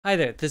Hi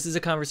there, this is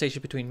a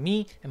conversation between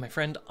me and my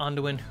friend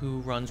Aundawyn, who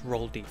runs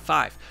Roll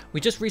D5.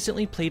 We just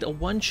recently played a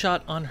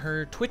one-shot on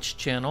her Twitch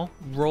channel,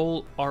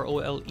 Roll,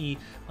 R-O-L-E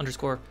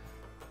 _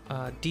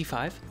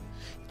 D5,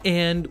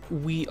 and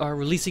we are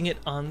releasing it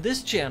on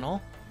this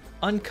channel,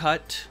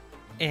 uncut,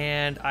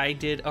 and I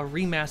did a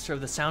remaster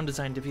of the sound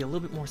design to be a little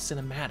bit more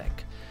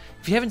cinematic.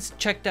 If you haven't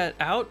checked that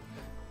out,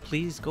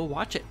 please go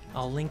watch it.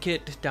 I'll link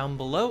it down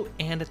below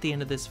and at the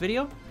end of this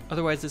video.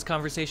 Otherwise, this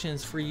conversation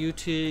is for you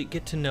to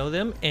get to know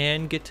them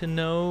and get to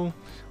know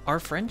our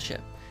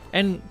friendship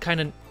and kind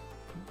of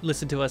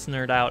listen to us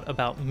nerd out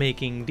about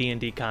making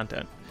D&D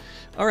content.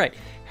 All right,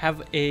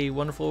 have a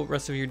wonderful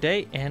rest of your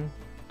day, and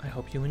I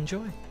hope you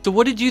enjoy. So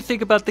what did you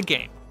think about the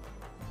game?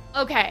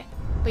 Okay,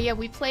 but yeah,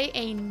 we play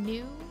a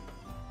new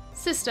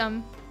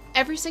system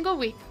every single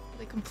week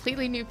with a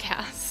completely new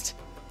cast.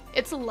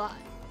 It's a lot.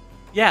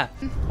 Yeah,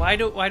 why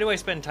do I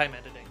spend time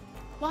editing?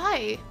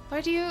 Why? Why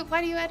do you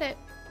edit?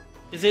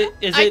 Is it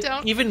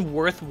even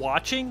worth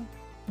watching?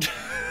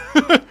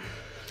 I'm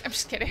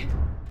just kidding.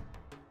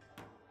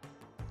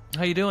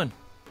 How you doing?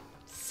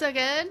 So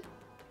good.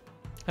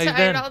 How you Tired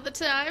been? all the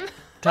time.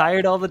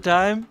 Tired all the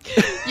time?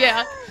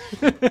 Yeah.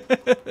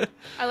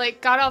 I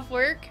got off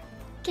work,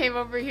 came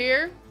over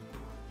here.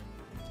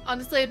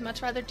 Honestly, I'd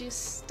much rather do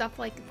stuff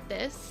like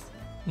this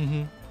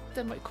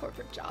than my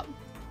corporate job.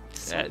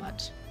 So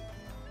much.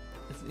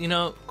 You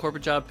know,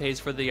 corporate job pays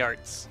for the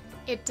arts.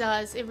 It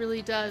does. It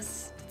really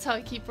does. That's how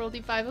I keep Roll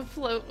D5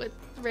 afloat with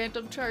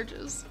random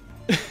charges.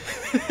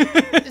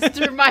 It's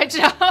through my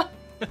job.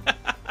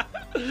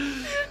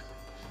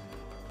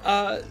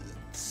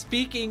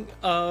 Speaking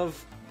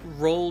of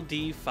Roll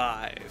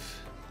D5,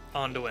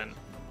 Aundawyn,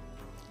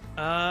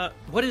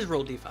 what is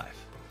Roll D5?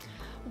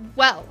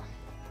 Well,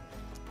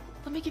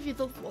 let me give you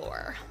the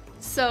lore.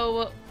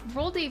 So,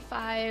 Roll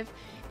D5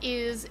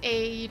 is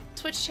a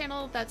Twitch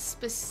channel that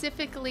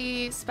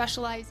specifically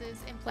specializes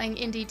in playing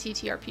indie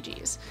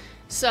TTRPGs.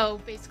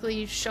 So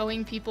basically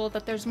showing people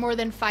that there's more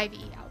than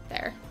 5e out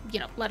there.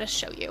 You know, let us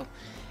show you.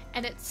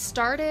 And it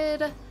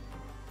started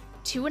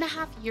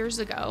 2.5 years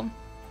ago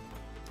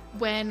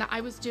when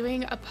I was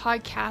doing a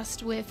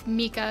podcast with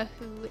Mika,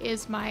 who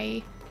is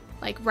my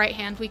right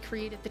hand. We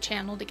created the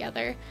channel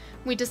together.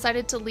 We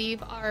decided to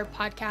leave our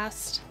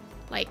podcast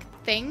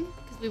thing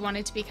because we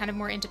wanted to be kind of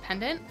more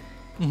independent.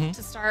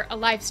 To start a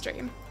live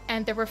stream,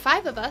 and there were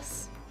 5 of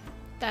us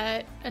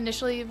that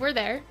initially were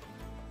there.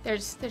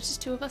 There's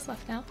just 2 of us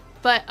left now,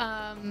 but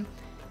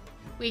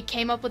we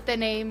came up with the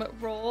name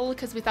Roll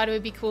because we thought it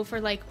would be cool for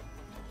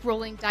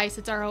rolling dice.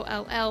 It's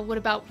ROLL. What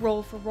about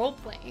roll for role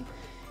playing?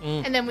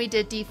 And then we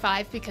did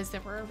D5 because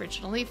there were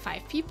originally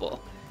 5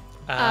 people.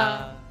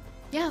 Yeah,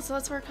 so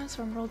that's where it comes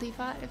from, Roll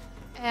D5.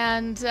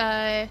 And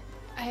I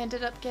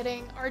ended up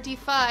getting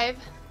RD5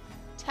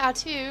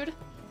 tattooed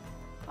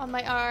on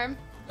my arm.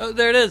 Oh,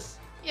 there it is.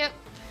 Yep.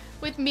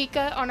 With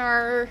Mika on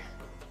our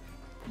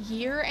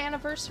year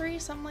anniversary,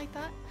 something like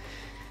that.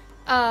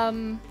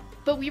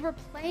 But we were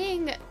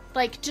playing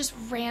just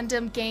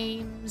random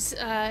games,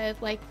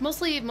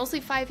 mostly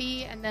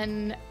 5e, and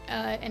then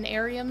an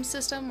Arium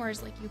system, where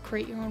it's you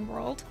create your own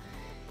world.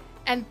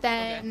 And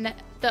then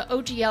the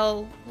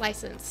OGL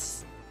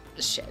license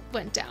shit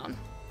went down.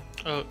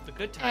 Oh, the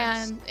good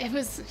times. And it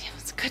was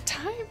a good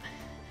time.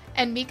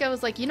 And Mika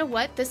was like, you know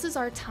what? This is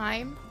our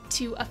time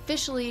to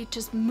officially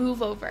just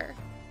move over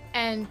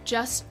and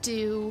just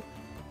do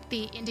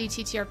the indie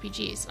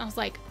TTRPGs. And I was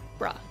like,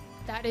 bruh,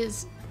 that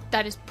is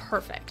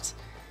perfect.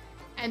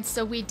 And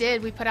so we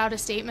did. We put out a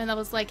statement that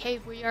was like, hey,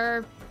 we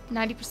are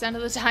 90%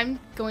 of the time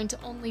going to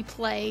only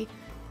play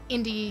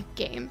indie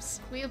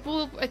games. We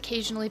will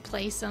occasionally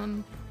play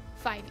some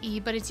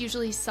 5e, but it's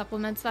usually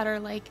supplements that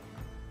are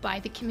by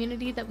the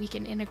community that we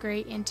can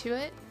integrate into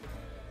it.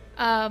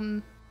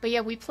 But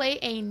yeah, we play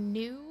a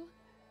new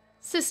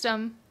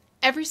system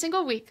every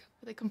single week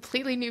with a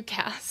completely new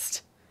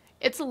cast.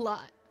 It's a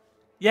lot.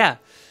 Yeah.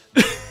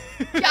 Yeah,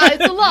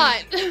 it's a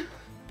lot.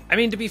 I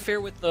mean, to be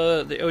fair with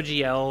the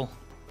OGL,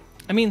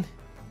 I mean,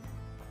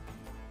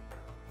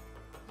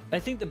 I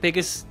think the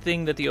biggest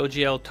thing that the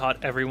OGL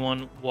taught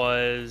everyone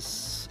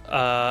was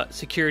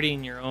security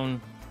in your own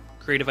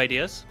creative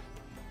ideas.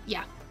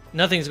 Yeah.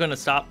 Nothing's going to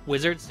stop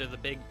wizards. They're the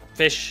big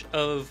fish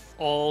of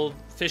all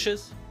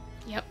fishes.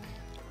 Yep.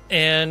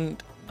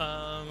 And,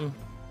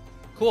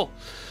 cool.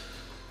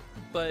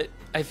 But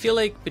I feel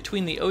like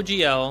between the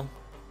OGL,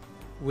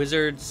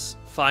 Wizards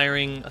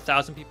firing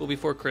 1,000 people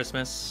before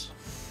Christmas,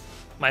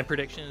 my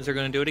prediction is they're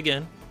going to do it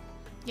again.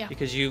 Yeah.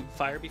 Because you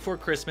fire before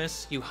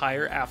Christmas, you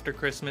hire after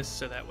Christmas,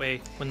 so that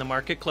way when the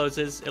market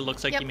closes, it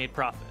looks like you made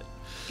profit.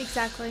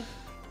 Exactly.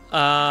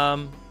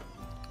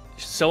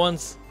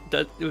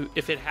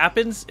 If it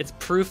happens, it's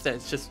proof that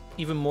it's just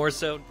even more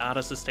so not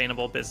a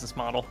sustainable business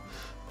model.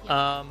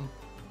 Yeah.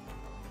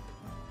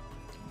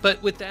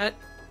 But with that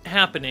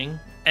happening,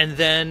 and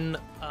then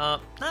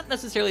not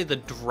necessarily the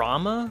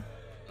drama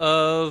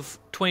of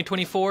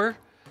 2024,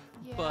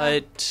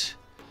 but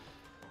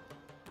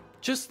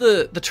just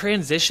the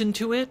transition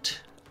to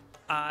it,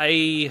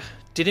 I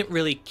didn't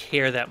really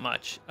care that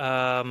much.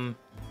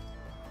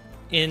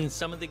 in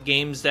some of the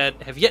games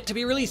that have yet to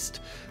be released.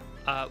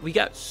 We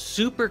got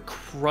super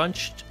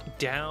crunched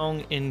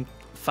down in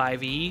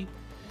 5e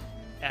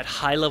at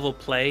high level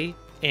play,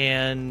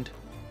 and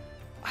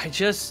I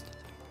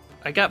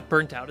got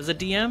burnt out as a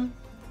DM.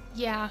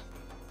 Yeah.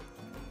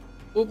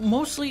 Well,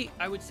 mostly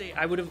I would say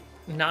I would have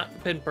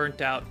not been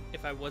burnt out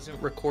if I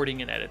wasn't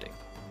recording and editing.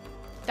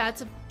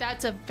 That's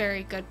a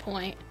very good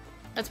point.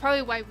 That's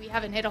probably why we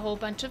haven't hit a whole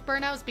bunch of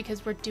burnouts,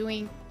 because we're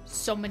doing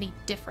so many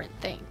different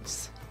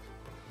things.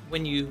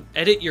 When you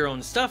edit your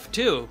own stuff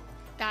too,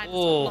 that's a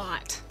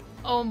lot.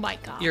 Oh my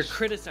gosh. You're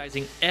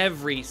criticizing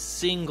every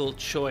single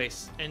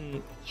choice,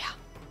 and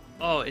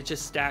it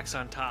just stacks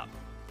on top.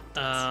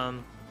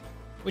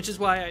 Which is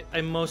why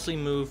I mostly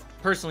moved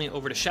personally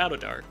over to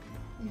Shadowdark.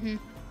 Mm-hmm.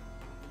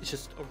 It's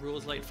just a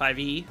rules light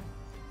 5e.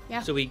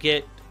 Yeah. So we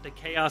get the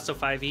chaos of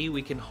 5e.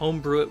 We can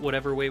homebrew it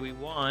whatever way we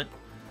want,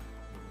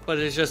 but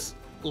it's just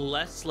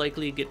less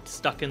likely to get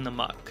stuck in the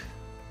muck.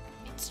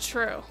 It's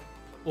true.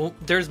 Well,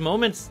 there's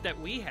moments that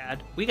we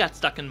got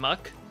stuck in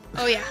muck.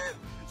 Oh yeah.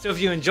 So if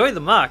you enjoy the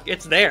muck,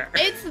 it's there.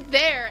 It's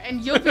there,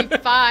 and you'll be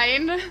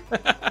fine.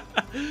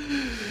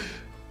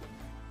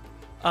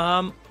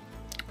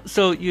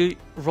 So you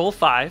roll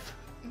 5.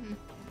 Mm-hmm.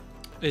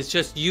 It's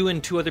just you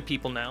and 2 other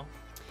people now.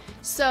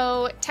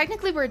 So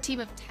technically we're a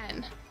team of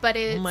 10, but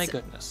it's... Oh my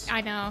goodness.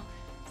 I know.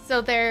 So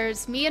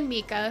there's me and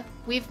Mika.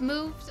 We've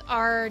moved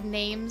our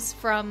names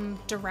from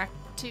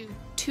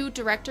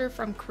director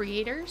from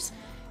creators,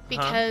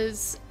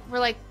 because we're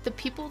like, the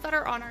people that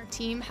are on our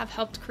team have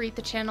helped create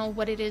the channel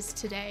what it is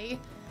today.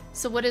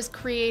 So what does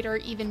creator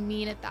even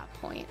mean at that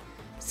point?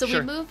 So we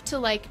moved to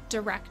like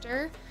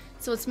director.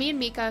 So it's me and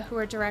Mika who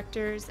are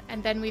directors,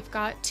 and then we've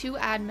got 2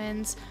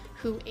 admins,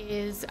 who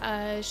is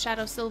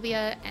Shadow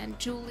Sylvia and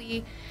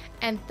Julie,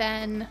 and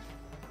then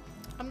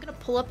I'm gonna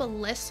pull up a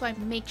list so I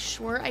make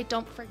sure I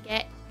don't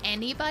forget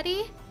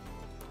anybody,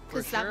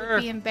 because that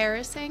would be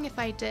embarrassing if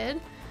I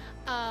did.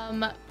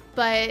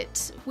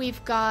 But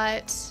we've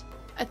got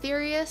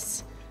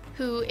Aetherius,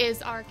 who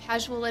is our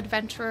casual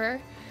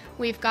adventurer.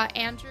 We've got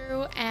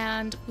Andrew,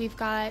 and we've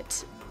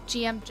got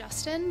GM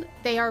Justin.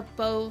 They are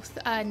both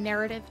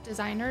narrative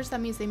designers.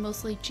 That means they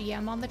mostly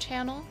GM on the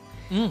channel.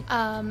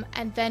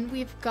 And then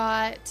we've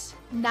got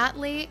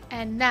Natalie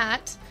and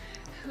Nat,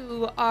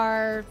 who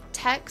are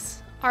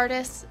techs,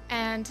 artists,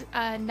 and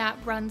Nat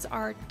runs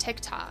our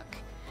TikTok.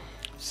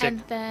 Sick.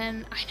 And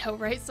then, I know,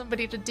 right?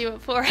 Somebody to do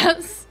it for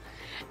us.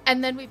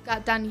 And then we've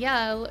got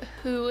Danielle,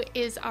 who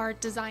is our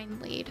design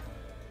lead.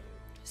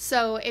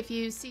 So if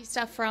you see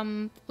stuff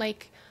from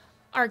like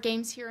our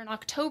games here in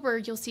October,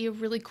 you'll see a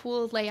really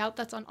cool layout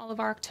that's on all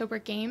of our October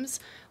games,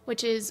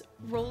 which is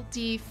Roll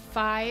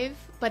D5,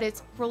 but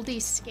it's Roll D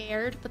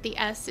scared, but the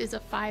S is a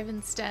 5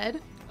 instead.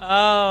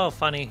 Oh,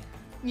 funny.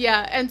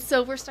 Yeah, and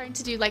so we're starting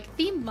to do like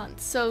theme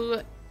months.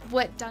 So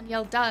what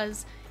Danielle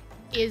does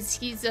is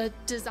he's a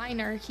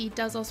designer. He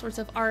does all sorts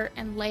of art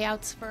and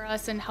layouts for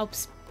us and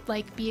helps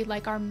like be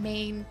like our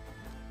main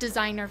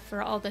designer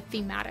for all the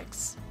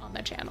thematics on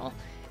the channel.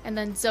 And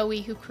then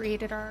Zoe, who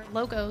created our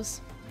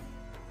logos.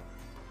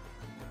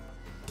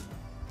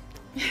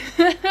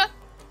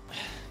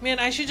 Man,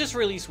 I should just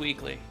release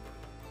weekly.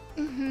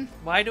 Mm-hmm.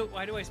 Why do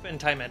I spend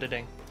time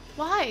editing?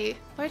 Why?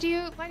 Why do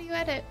you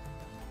edit?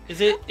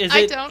 Is it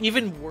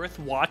even worth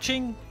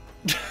watching?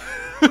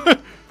 I'm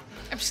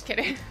just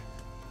kidding.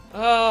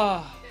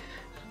 Oh,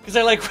 because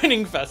I like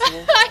winning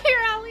festivals. I hear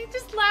Allie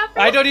just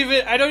laughing. I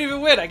don't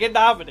even win. I get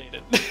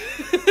nominated.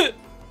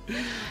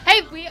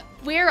 Hey,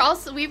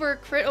 we were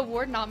Crit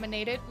Award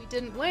nominated. We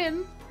didn't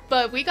win,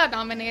 but we got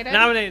nominated.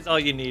 Nominated is all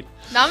you need.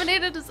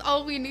 Nominated is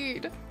all we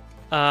need.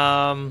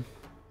 Yeah,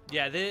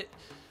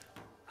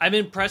 I'm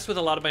impressed with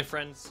a lot of my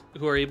friends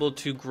who are able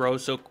to grow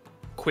so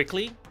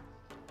quickly,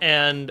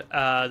 and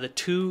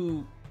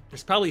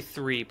there's probably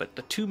 3, but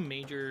the 2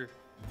 major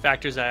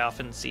factors I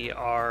often see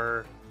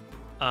are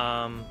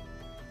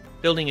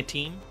building a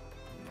team.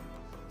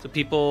 So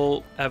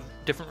people have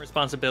different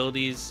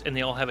responsibilities and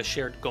they all have a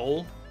shared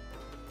goal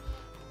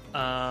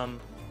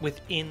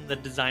within the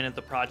design of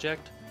the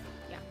project.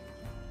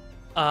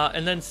 Yeah.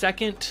 And then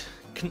second,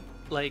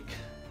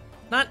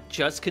 not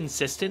just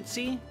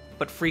consistency,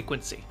 but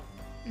frequency.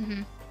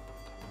 Mm-hmm.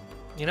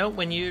 You know,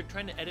 when you're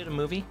trying to edit a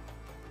movie,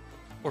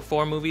 or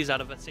 4 movies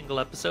out of a single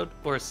episode,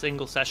 or a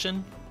single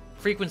session,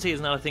 frequency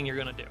is not a thing you're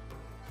going to do.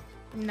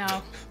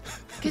 No.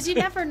 Because you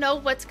never know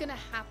what's going to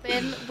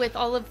happen with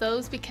all of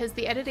those, because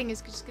the editing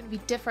is just going to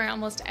be different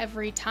almost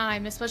every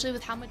time, especially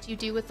with how much you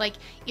do with, like,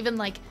 even,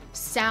 like,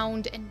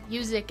 sound and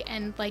music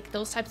and, like,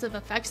 those types of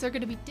effects. They're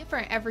going to be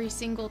different every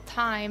single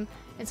time,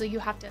 and so you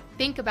have to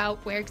think about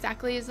where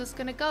exactly is this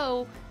going to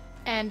go,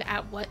 and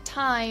at what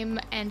time,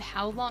 and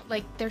how long.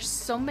 Like, there's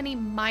so many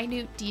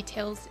minute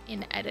details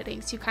in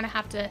editing, so you kind of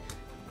have to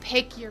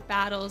pick your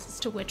battles as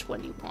to which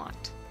one you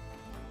want.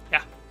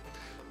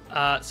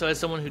 Yeah. So as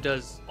someone who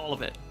does all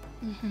of it.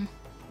 Mm-hmm.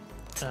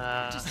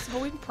 Just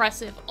so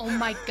impressive. Oh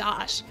my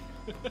gosh.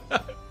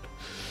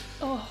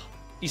 Oh.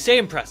 You say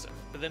impressive,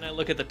 but then I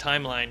look at the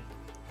timeline,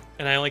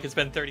 and I only can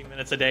spend 30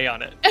 minutes a day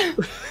on it.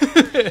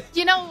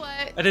 You know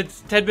what? And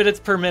it's 10 minutes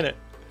per minute.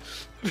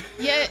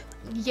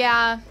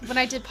 Yeah. When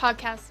I did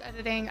podcast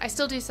editing, I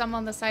still do some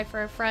on the side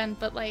for a friend,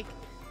 but like,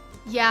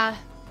 yeah,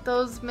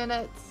 those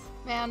minutes,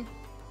 man,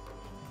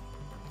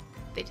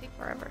 they take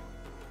forever.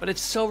 But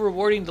it's so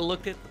rewarding to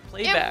look at the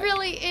playback. It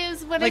really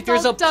is when like it's all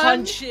there's a done.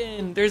 punch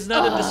in. There's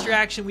not a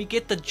distraction. We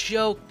get the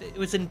joke. It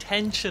was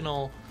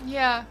intentional.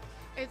 Yeah,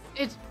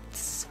 it's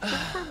so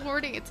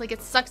rewarding. It's like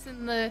it sucks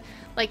in the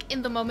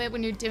moment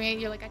when you're doing it.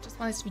 You're like, I just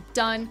want this to be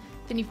done.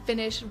 Then you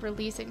finish and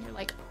release it, and you're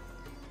like,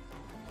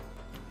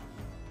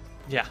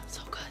 yeah,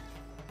 so good.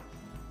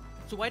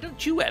 So why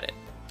don't you edit?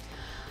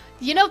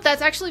 You know,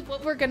 that's actually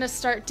what we're gonna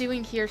start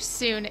doing here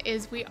soon.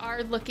 Is we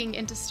are looking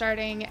into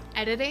starting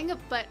editing,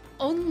 but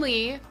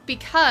only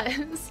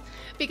because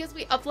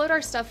we upload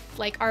our stuff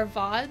like our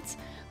VODs,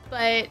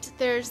 but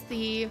there's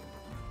the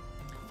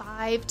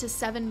 5 to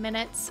 7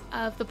 minutes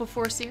of the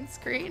before soon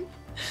screen.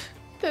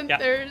 Then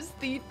there's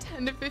the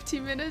 10 to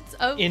 15 minutes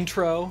of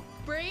intro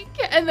break,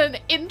 and then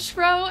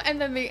intro, and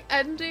then the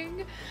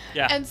ending.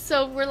 Yeah. And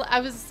so I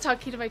was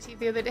talking to my team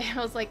the other day, and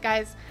I was like,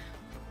 guys,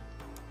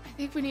 I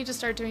think we need to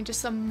start doing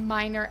just some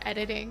minor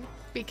editing,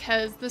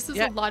 because this is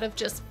a lot of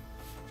just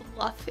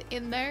fluff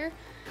in there.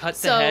 Cut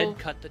the head,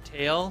 cut the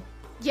tail.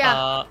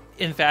 Yeah.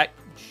 In fact,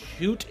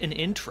 shoot an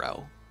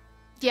intro.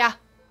 Yeah.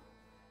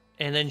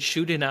 And then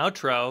shoot an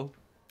outro.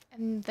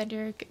 And then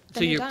you're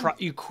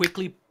you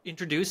quickly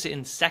introduce it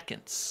in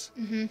seconds.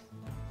 Mm-hmm.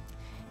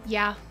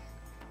 Yeah.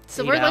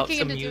 So fade we're out looking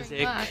some into music,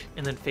 doing that.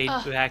 and then fade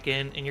back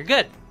in, and you're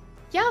good.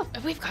 Yeah,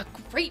 we've got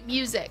great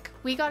music.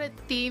 We got a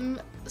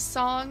theme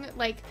song,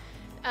 like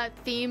a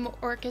theme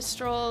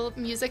orchestral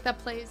music that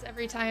plays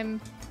every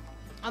time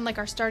on like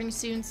our starting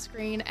soon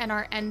screen and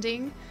our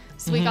ending.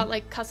 So we got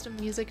like custom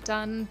music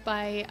done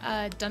by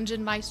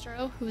Dungeon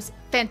Maestro, who's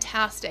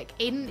fantastic.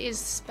 Aiden is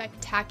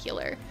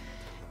spectacular.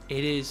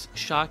 It is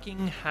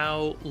shocking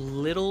how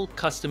little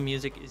custom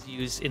music is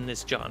used in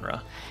this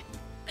genre.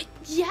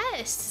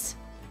 Yes.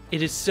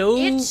 It is so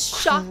It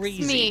shocks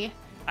crazy. me.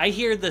 I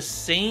hear the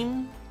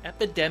same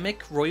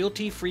epidemic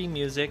royalty-free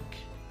music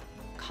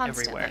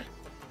Constantly. everywhere.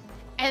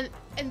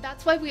 And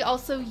that's why we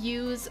also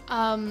use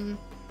arcane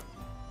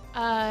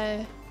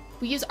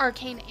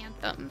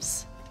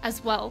anthems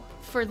as well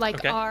for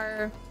like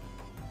our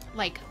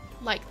like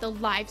the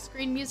live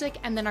screen music,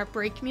 and then our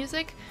break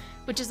music,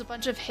 which is a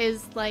bunch of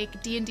his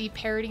like D&D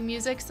parody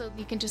music, so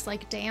you can just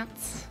like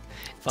dance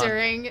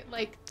during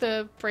like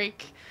the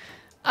break.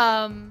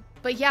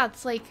 But yeah,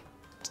 it's like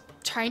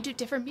trying to do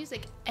different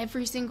music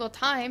every single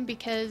time,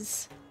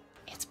 because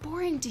it's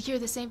boring to hear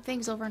the same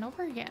things over and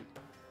over again.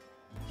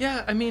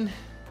 Yeah, I mean,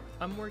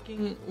 I'm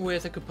working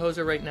with a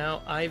composer right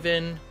now,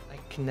 Ivan. I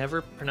can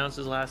never pronounce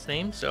his last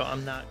name, so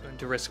I'm not going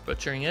to risk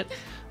butchering it.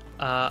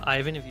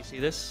 Ivan, if you see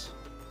this,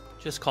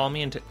 just call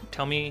me and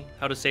tell me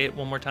how to say it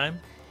one more time.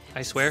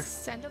 I swear.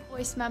 Send a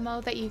voice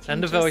memo that you can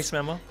Send a voice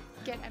memo.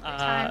 Get every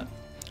time.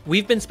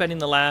 We've been spending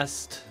the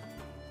last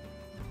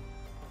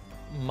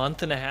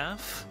month and a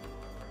half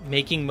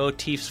making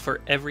motifs for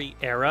every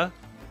era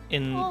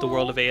in the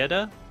world of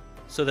Eyrde,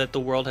 so that the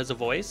world has a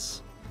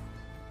voice.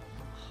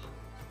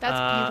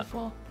 That's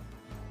beautiful.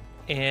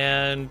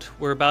 And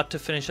we're about to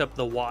finish up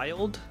the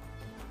wild,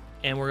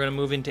 and we're going to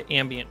move into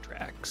ambient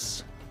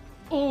tracks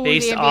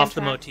based off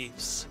the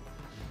motifs.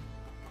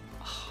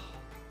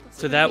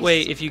 So that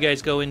way, if you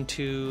guys go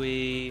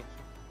into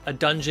a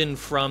dungeon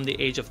from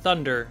the Age of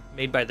Thunder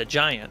made by the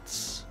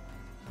Giants,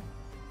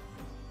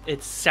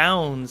 it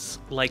sounds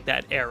like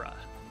that era.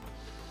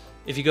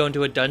 If you go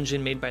into a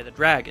dungeon made by the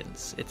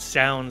Dragons, it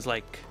sounds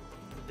like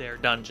their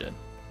dungeon.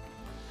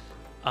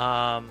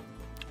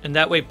 And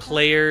that way,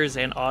 players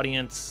and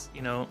audience,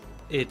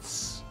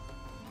 it's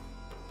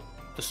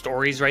the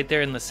story's right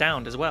there in the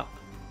sound as well.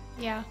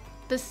 Yeah,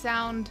 the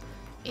sound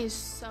is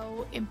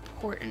so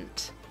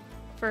important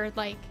for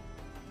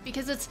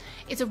because it's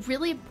a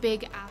really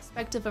big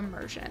aspect of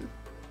immersion.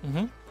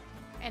 Mm-hmm.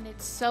 And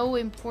it's so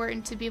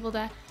important to be able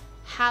to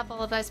have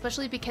all of that,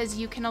 especially because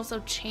you can also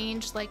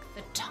change the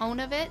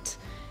tone of it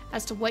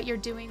as to what you're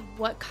doing,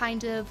 what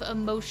kind of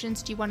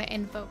emotions do you want to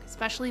invoke,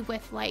 especially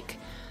with when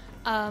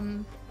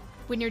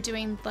you're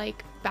doing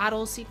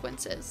battle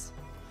sequences.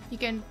 You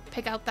can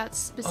pick out that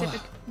specific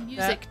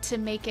music to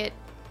make it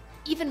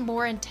even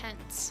more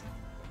intense.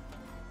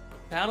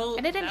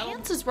 And it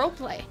enhances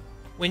roleplay.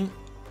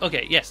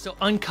 So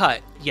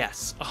uncut,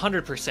 yes,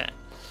 100%.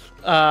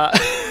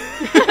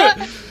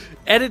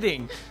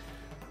 Editing.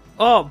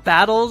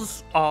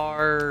 Battles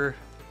are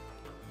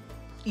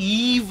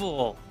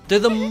evil. They're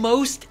the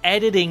most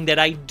editing that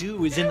I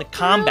do is in the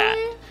combat.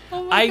 Really?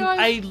 Oh my gosh.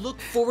 I look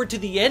forward to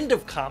the end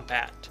of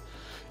combat.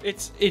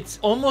 It's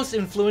almost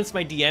influenced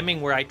my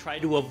DMing where I try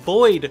to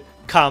avoid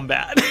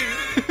combat.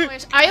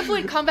 I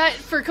avoid combat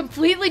for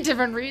completely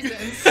different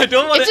reasons. I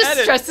don't want to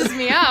edit. It just stresses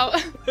me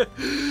out.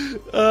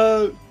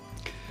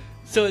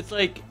 So it's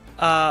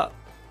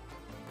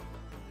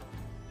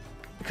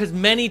because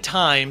many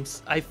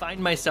times I find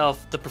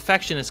myself, the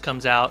perfectionist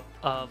comes out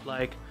of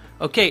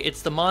okay,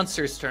 it's the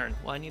monster's turn.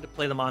 Well, I need to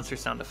play the monster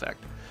sound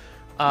effect.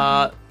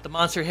 The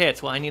monster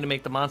hits. Well, I need to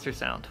make the monster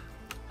sound.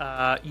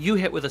 You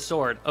hit with a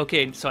sword.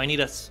 Okay, so I need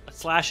a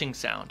slashing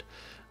sound.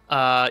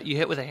 You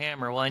hit with a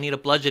hammer. Well, I need a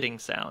bludgeoning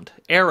sound.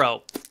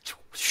 Arrow.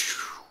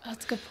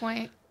 That's a good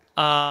point.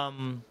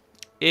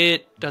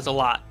 It does a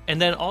lot.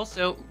 And then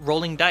also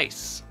rolling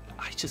dice.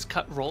 I just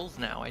cut rolls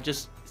now.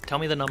 Tell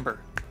me the number.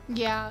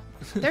 Yeah.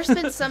 There's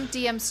been some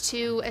DMs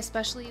too,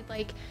 especially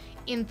like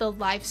in the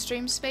live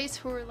stream space,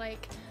 who are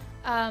like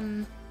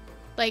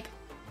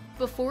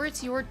before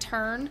it's your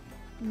turn,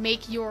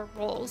 make your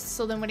rolls.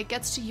 So then when it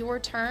gets to your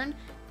turn,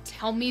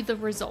 tell me the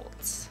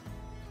results.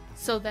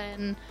 So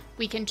then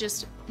we can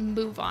just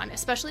move on,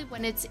 especially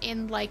when it's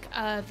in like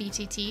a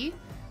VTT.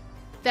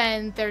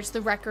 Then there's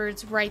the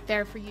records right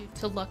there for you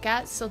to look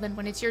at. So then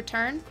when it's your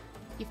turn,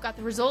 you've got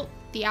the result,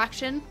 the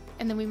action,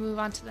 and then we move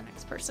on to the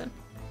next person.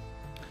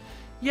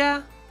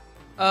 Yeah,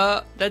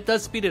 that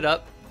does speed it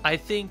up. I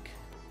think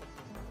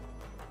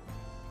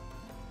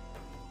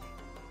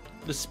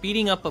the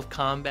speeding up of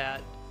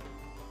combat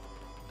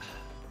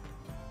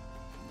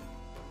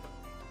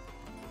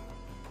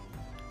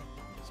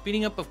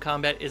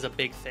is a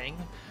big thing,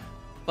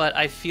 but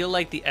I feel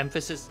like the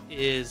emphasis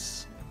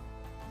is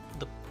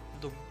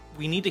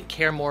we need to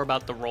care more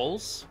about the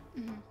rolls,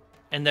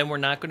 and then we're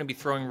not going to be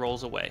throwing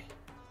rolls away,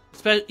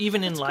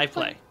 even in live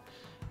play.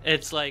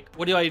 It's like,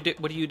 what do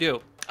you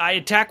do? I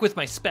attack with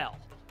my spell.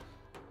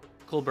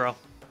 Cool, bro.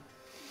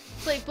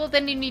 Like, well,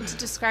 then you need to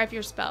describe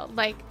your spell.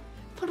 Like,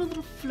 put a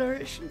little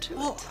flourish into it.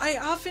 Well, I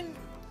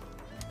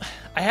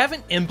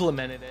haven't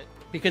implemented it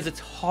because it's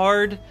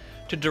hard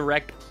to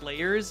direct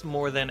players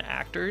more than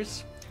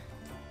actors.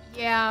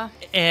 Yeah.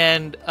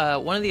 And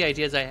one of the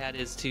ideas I had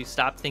is to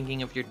stop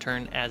thinking of your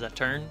turn as a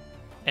turn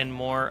and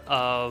more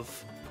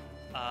of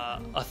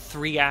a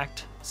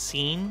 3-act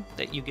scene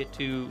that you get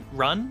to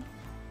run.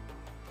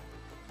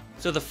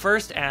 So the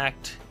first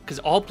act, because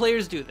all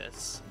players do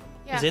this,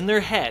 is in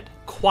their head,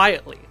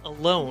 quietly,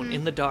 alone,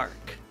 in the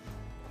dark.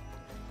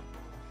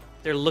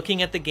 They're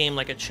looking at the game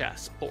like a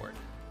chess board.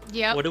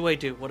 Yeah. What do I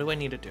do? What do I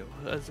need to do?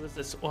 What's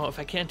this? Well, if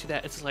I can't do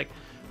that, it's like,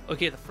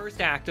 okay, the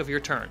first act of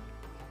your turn.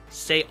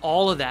 Say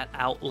all of that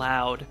out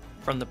loud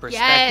from the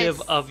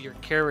perspective of your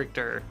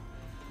character.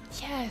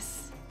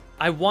 Yes.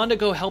 I want to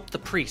go help the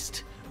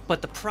priest,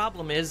 but the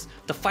problem is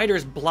the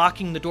fighter's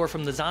blocking the door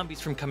from the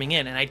zombies from coming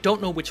in, and I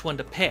don't know which one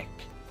to pick.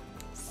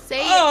 Say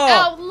it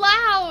out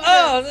loud.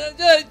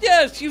 Oh,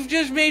 yes, you've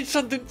just made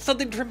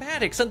something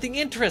dramatic, something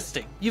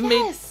interesting. You've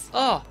made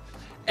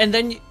and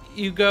then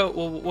you go,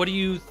 well, what do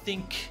you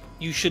think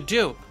you should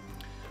do?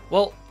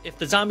 Well, if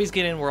the zombies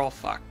get in, we're all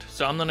fucked.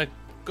 So I'm gonna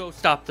go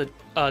stop the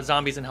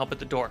zombies and help at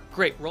the door.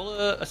 Great, roll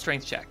a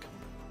strength check.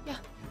 Yeah.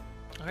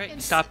 All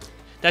right, stop.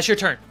 That's your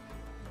turn.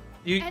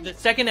 The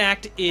second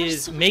act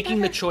is so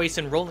making the choice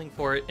and rolling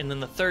for it, and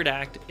then the third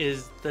act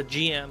is the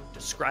GM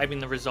describing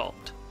the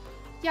result.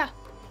 Yeah,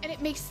 and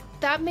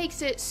that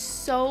makes it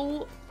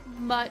so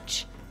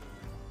much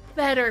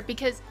better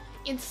because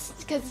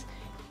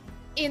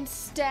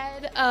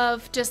instead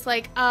of just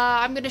like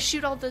I'm gonna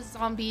shoot all the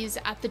zombies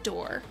at the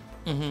door.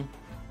 Mm-hmm.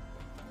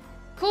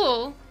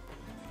 Cool,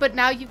 but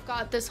now you've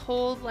got this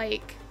whole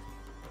like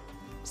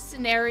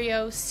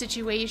scenario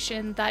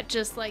situation that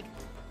just like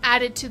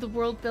added to the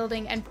world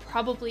building and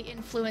probably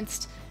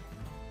influenced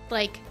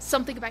like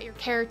something about your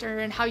character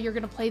and how you're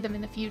gonna play them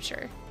in the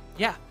future.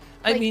 Yeah,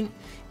 I mean,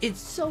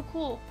 it's so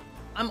cool.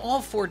 I'm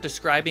all for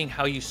describing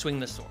how you swing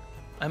the sword.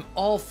 I'm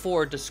all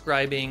for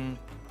describing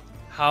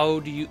how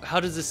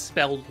does this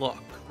spell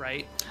look,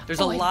 right? There's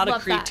a lot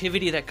of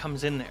creativity that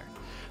comes in there.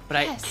 But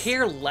I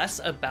care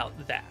less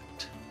about that.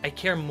 I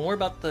care more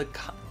about the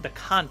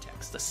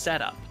context, the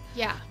setup.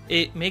 Yeah.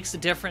 It makes the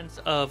difference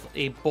of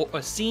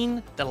a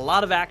scene that a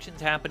lot of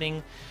action's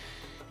happening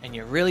and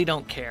you really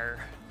don't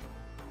care,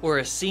 or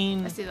a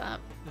scene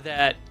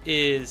that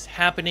is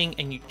happening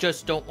and you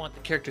just don't want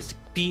the characters to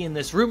be in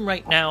this room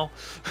right now.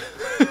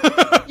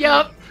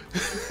 Yep.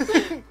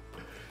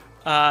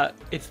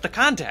 It's the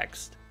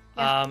context.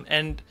 Yeah.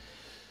 And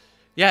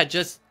yeah,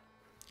 just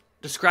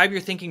describe your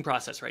thinking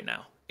process right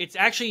now. It's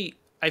actually,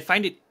 I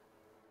find it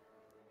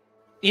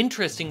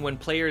interesting when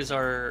players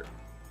are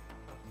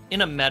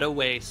in a meta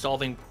way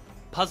solving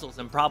puzzles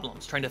and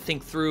problems, trying to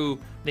think through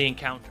the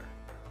encounter.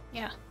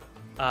 Yeah.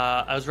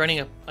 I was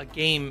running a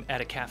game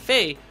at a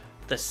cafe,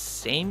 the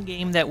same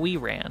game that we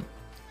ran.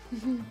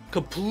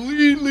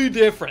 Completely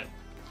different.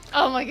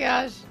 Oh my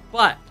gosh.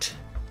 But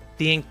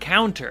the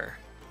encounter,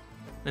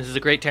 this is a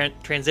great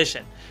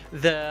transition.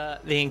 The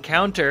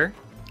encounter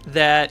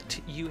that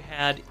you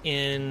had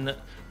in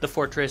the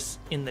fortress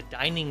in the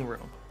dining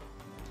room.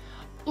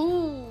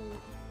 Ooh.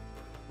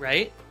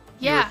 Right?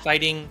 Yeah. You were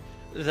fighting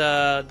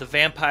the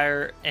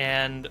vampire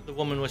and the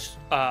woman was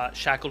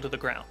shackled to the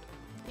ground.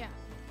 Yeah.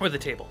 Or the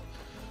table.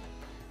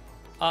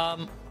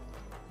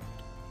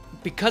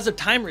 Because of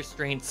time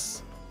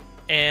restraints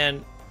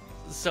and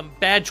some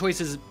bad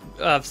choices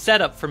of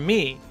setup for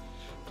me,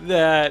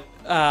 that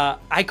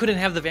I couldn't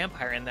have the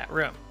vampire in that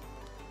room.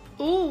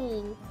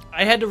 Ooh.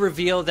 I had to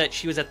reveal that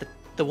she was at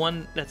the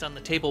one that's on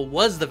the table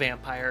was the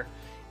vampire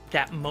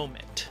that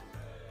moment.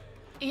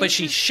 but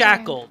she's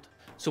shackled.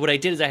 So what I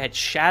did is I had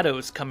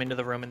shadows come into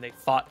the room and they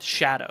fought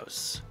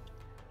shadows.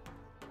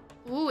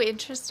 Ooh,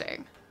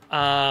 interesting.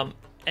 And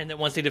then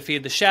once they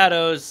defeated the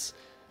shadows,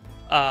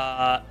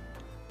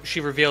 she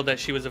revealed that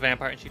she was a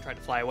vampire and she tried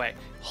to fly away.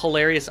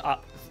 Hilarious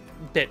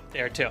bit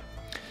there too.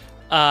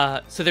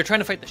 So they're trying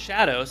to fight the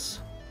shadows,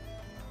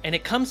 and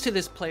it comes to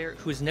this player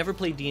who has never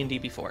played D&D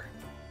before.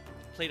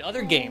 Played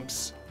other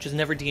games, just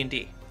never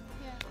D&D.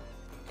 Yeah.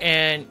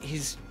 And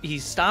he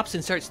stops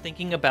and starts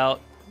thinking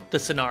about the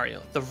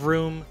scenario, the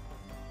room,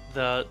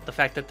 the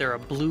fact that there are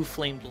blue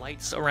flamed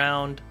lights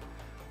around,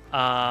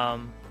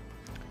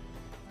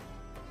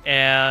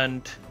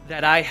 and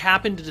that I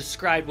happened to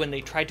describe when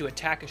they tried to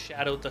attack a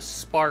shadow, the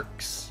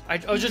sparks. I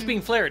was just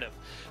being flairative.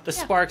 The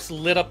sparks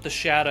lit up the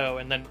shadow,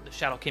 and then the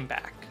shadow came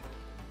back.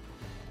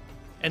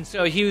 And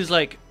so he was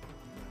like,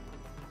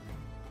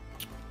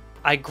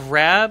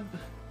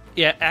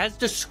 as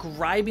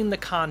describing the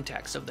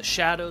context of the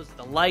shadows,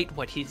 the light,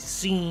 what he's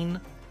seen,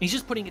 he's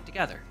just putting it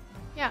together.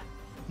 Yeah.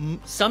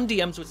 Some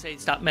DMs would say,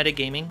 stop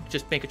metagaming,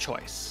 just make a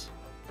choice,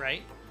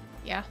 right?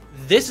 Yeah.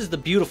 This is the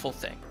beautiful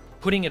thing,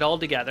 putting it all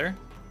together,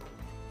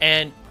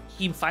 and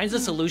he finds a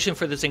solution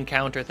for this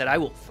encounter that I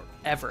will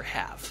forever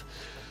have.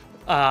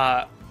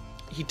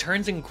 He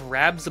turns and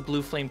grabs the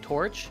blue flame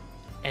torch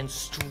and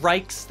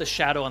strikes the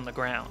shadow on the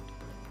ground.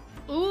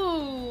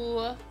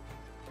 Ooh.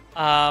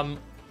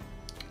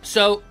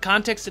 So,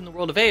 context in the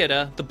world of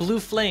Eyrde, the blue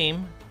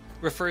flame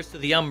refers to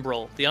the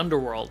Umbral, the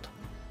underworld.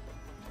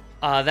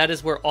 That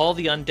is where all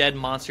the undead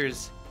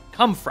monsters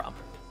come from.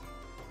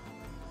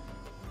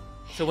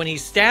 So when he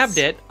stabbed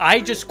it,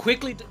 I just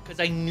quickly, because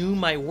I knew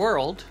my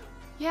world,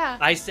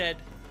 I said,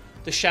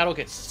 the shadow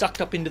gets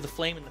sucked up into the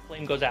flame and the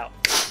flame goes out.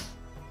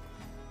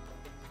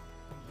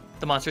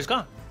 The monster's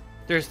gone.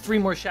 There's 3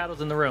 more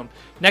shadows in the room.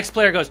 Next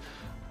player goes,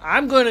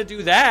 I'm going to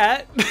do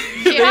that.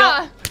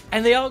 Yeah.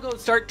 They all go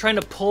start trying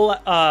to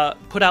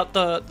put out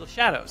the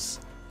shadows.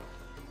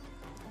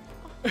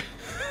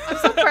 I'm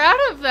so proud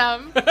of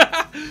them.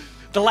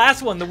 The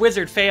last one, the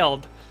wizard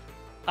failed.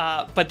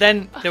 But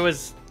then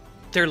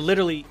they're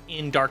literally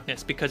in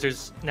darkness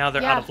because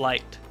they're out of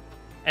light.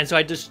 And so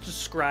I just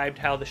described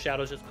how the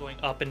shadows just going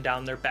up and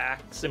down their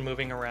backs and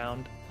moving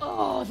around.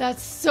 Oh,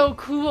 that's so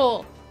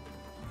cool.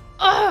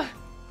 Ugh.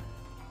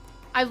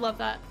 I love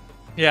that.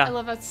 Yeah. I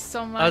love that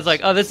so much. I was like,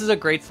 oh, this is a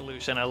great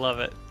solution. I love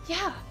it.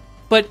 Yeah.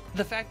 But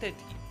the fact that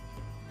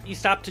he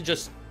stopped to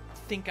just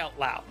think out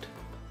loud.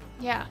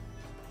 Yeah.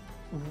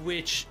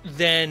 Which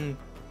then,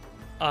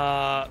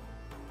 as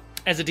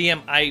a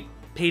DM, I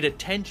paid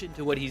attention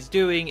to what he's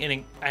doing,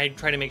 and I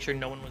tried to make sure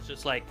no one was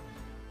just like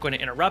going to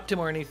interrupt him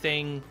or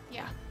anything.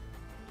 Yeah.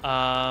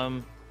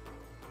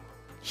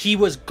 He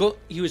was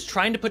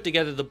trying to put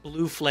together the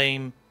blue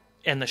flame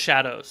and the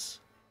shadows.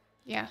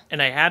 Yeah.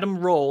 And I had him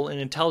roll an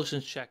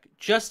intelligence check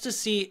just to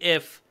see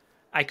if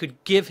I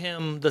could give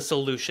him the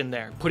solution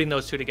there, putting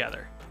those two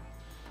together.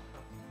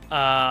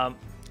 And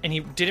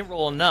he didn't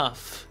roll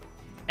enough.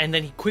 And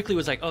then he quickly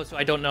was like, oh, so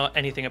I don't know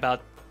anything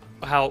about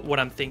what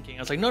I'm thinking. I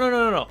was like,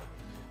 no.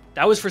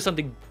 That was for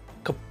something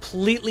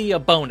completely a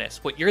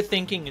bonus. What you're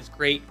thinking is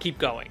great. Keep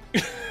going.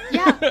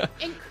 Yeah.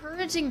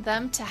 Encouraging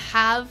them to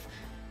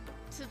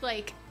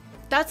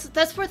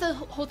that's where the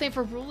whole thing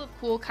for Rule of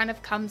Cool kind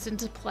of comes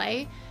into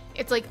play.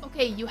 It's like,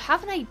 okay, you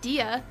have an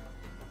idea.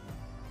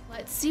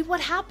 Let's see what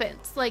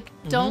happens. Like,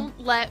 don't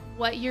let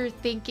what you're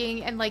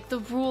thinking and like the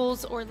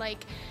rules or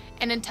like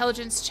an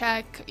intelligence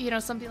check,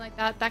 something like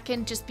that. That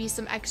can just be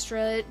some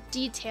extra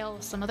detail,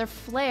 some other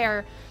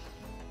flair.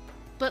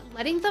 But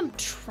letting them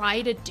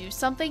try to do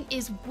something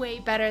is way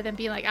better than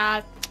being like,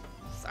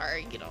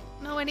 sorry, you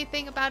don't know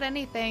anything about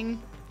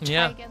anything.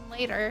 Try again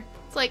later.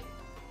 It's like,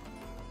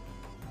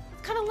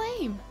 it's kind of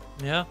lame.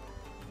 Yeah.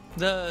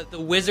 The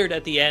wizard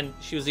at the end,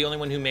 she was the only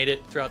one who made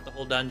it throughout the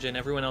whole dungeon.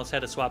 Everyone else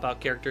had to swap out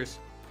characters.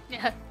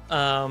 Yeah.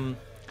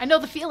 I know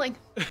the feeling.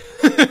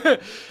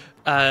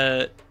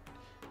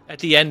 At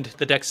the end,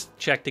 the dex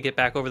check to get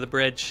back over the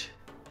bridge,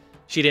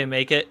 she didn't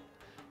make it,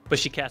 but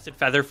she casted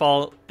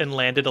Featherfall and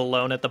landed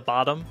alone at the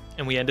bottom,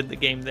 and we ended the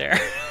game there.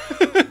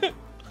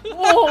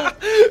 Whoa!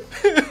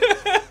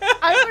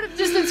 I would have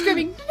just been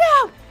screaming,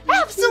 no!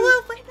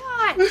 Absolutely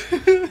not!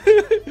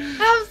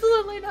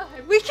 Absolutely not!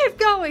 We keep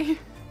going!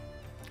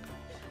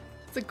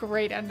 It's a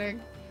great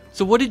ending.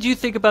 So what did you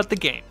think about the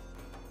game?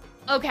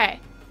 Okay.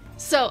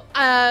 So,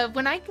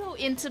 when I go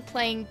into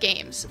playing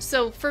games,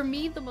 so for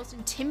me, the most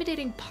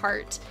intimidating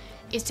part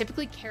is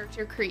typically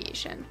character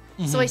creation.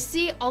 So I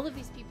see all of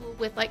these people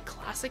with like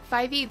classic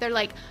 5e, they're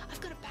like,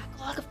 I've got a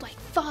backlog of like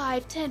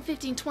 5, 10,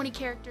 15, 20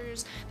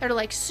 characters that are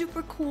like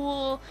super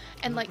cool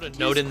and like put a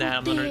note in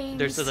that.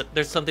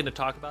 There's something to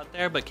talk about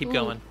there, but keep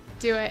going.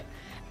 Do it.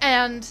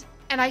 And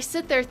I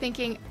sit there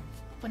thinking,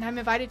 when I'm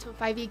invited to a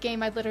 5e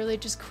game, I literally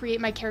just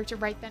create my character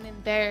right then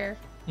and there.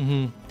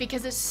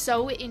 Because it's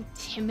so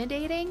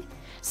intimidating.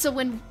 So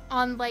when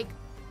on like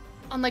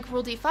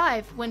Roll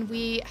D5, when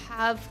we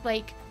have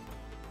like,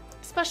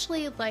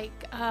 especially like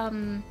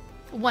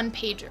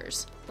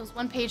one-pagers, those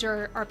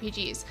one-pager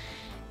RPGs,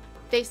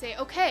 they say,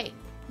 okay,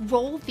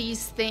 roll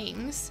these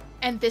things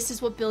and this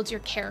is what builds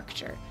your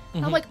character.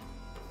 And I'm like,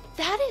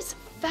 that is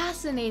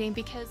fascinating,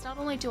 because not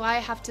only do I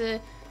have to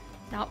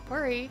not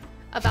worry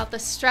about the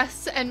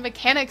stress and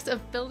mechanics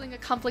of building a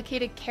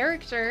complicated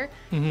character,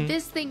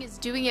 this thing is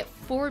doing it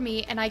for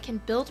me, and I can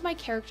build my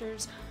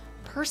character's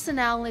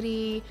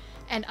personality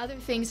and other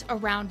things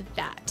around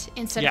that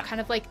instead of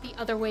kind of like the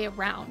other way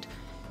around.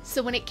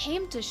 So when it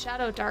came to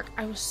Shadowdark,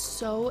 I was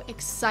so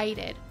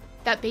excited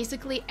that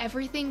basically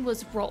everything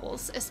was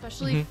roles,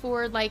 especially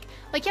for like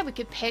yeah, we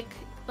could pick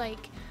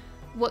like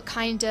what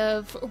kind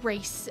of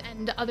race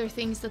and other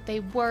things that they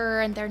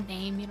were and their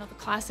name, you know, the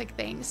classic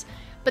things.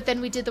 But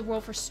then we did the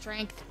roll for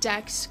strength,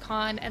 dex,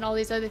 con, and all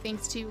these other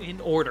things too. In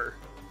order.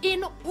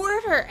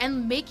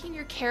 And making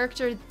your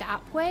character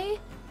that way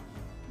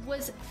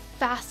was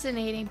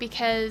fascinating,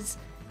 because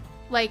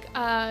like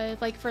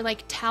for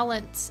like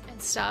talents and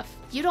stuff,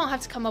 you don't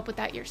have to come up with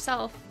that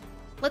yourself.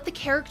 Let the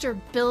character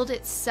build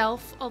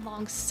itself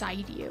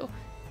alongside you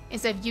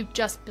instead of you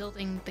just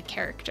building the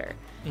character.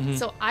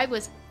 So I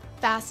was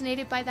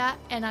fascinated by that,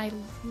 and I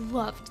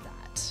loved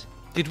that.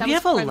 Did we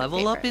have a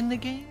level up in the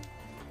game?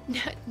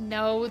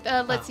 No,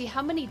 let's see,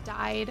 how many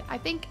died? I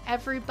think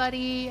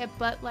everybody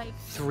but like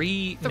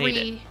three made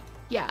it.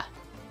 Yeah.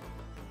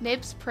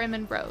 Nibs, Prim,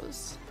 and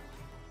Rose.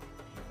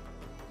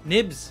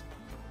 Nibs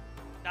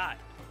died.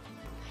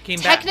 Came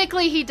back.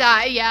 Technically he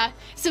died, yeah.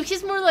 So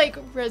he's more like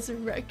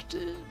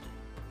resurrected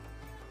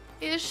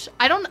ish.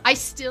 I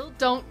still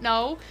don't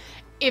know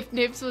if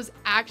Nibs was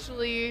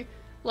actually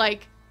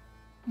like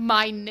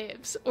my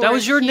Nibs. Or that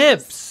was your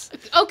Nibs.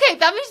 Okay,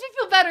 that makes me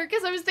feel better,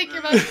 because I was thinking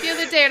about it the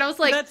other day, and I was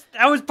like,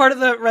 that was part of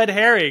the red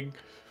herring.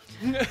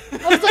 I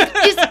was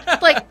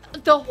like,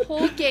 like the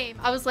whole game,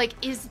 I was like,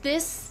 is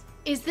this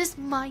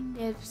my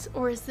Nibs,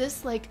 or is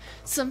this like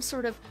some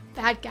sort of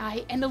bad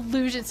guy, an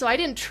illusion? So I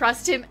didn't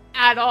trust him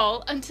at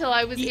all until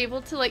I was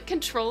able to like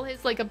control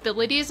his like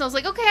abilities, and I was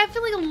like, okay, I'm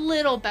feeling a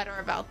little better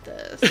about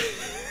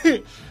this.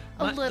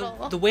 A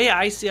little. The way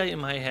I see it in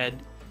my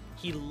head,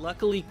 he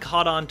luckily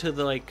caught onto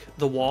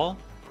the wall.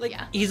 Like,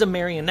 he's a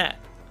marionette.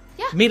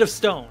 Yeah. Made of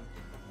stone.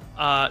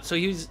 So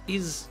he's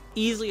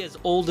easily as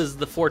old as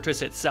the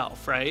fortress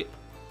itself, right?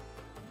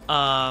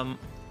 I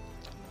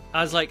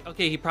was like,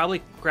 okay, he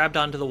probably grabbed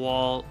onto the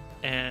wall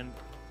and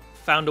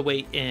found a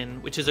way in,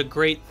 which is a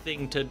great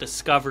thing to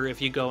discover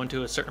if you go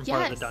into a certain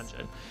part of the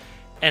dungeon.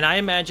 And I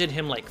imagine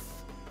him like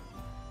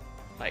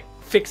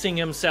fixing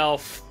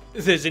himself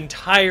this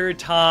entire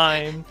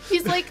time.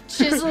 He's like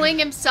chiseling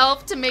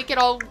himself to make it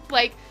all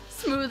like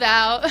smooth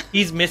out.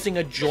 He's missing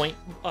a joint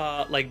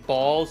like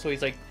ball, so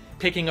he's like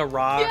picking a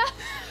rock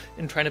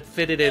and trying to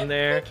fit it in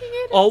there,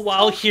 all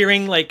while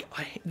hearing like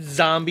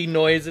zombie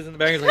noises in the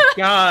back. He's like,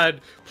 God,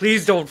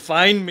 please don't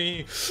find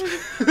me. He's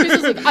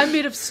just like, I'm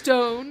made of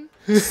stone,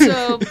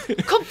 so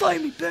come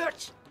find me,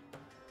 bitch.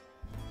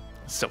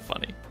 So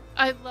funny.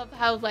 I love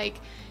how like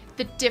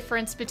the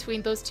difference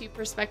between those two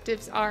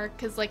perspectives are,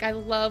 because like I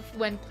love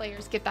when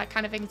players get that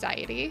kind of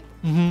anxiety.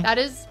 That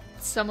is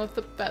some of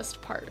the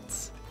best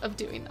parts of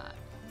doing that.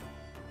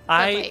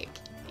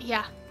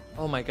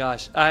 Oh my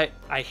gosh, I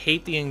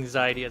hate the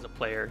anxiety as a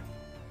player.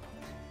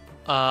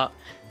 But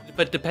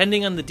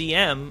depending on the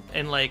DM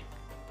and like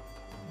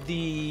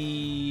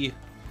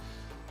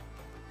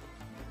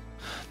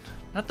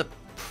not the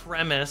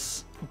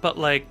premise, but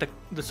like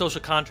the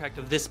social contract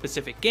of this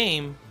specific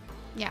game.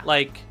 Yeah.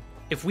 Like,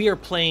 if we are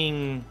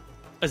playing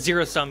a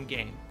zero-sum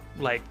game,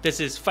 like this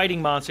is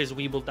fighting monsters,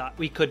 we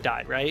could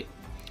die, right?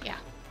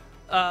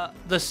 Yeah.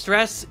 The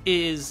stress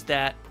is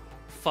that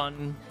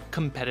fun,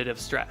 competitive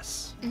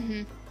stress.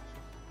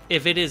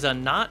 If it is a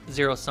not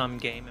zero-sum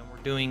game and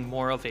we're doing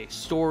more of a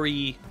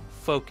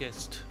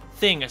story-focused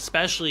thing,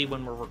 especially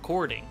when we're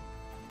recording,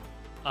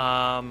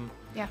 the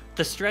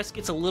stress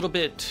gets a little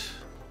bit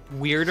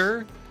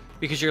weirder,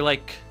 because you're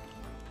like...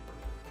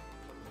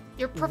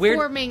 You're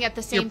performing at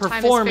the same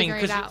time as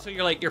figuring it out. So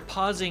you're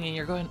pausing and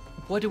you're going,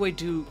 what do I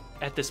do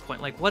at this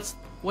point? Like, what's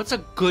a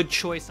good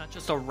choice, not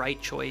just a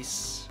right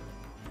choice?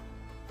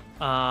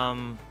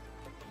 And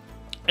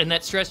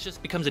that stress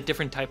just becomes a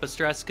different type of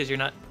stress, because you're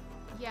not...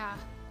 Yeah.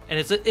 And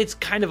it's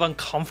kind of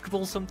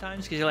uncomfortable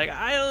sometimes, because you're like,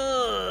 I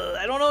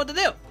don't know what to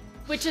do.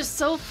 Which is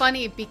so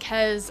funny,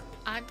 because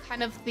I'm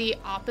kind of the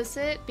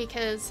opposite,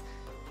 because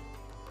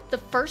the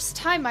first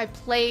time I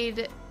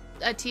played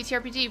a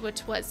TTRPG,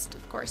 which was,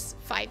 of course,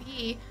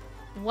 5e,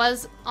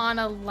 was on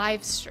a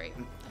live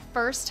stream. The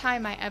first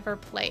time I ever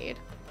played.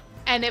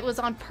 And it was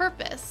on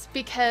purpose,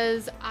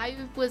 because I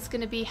was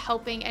going to be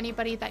helping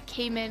anybody that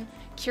came in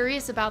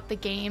curious about the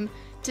game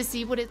to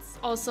see what it's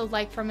also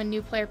like from a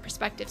new player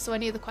perspective. So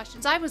any of the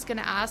questions I was going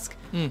to ask,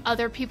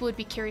 other people would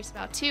be curious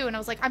about too. And I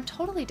was like, I'm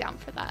totally down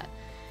for that.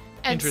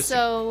 And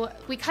so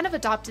we kind of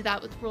adopted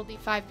that with World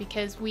D5,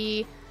 because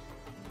we,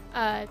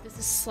 this is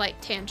a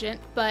slight tangent,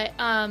 but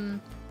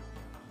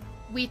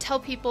we tell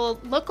people,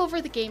 look over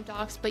the game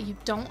docs, but you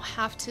don't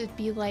have to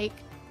be like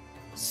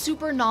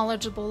super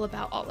knowledgeable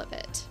about all of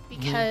it,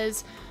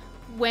 because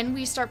when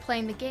we start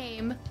playing the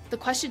game, the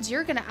questions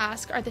you're going to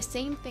ask are the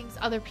same things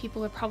other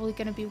people are probably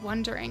going to be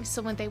wondering.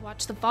 So when they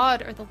watch the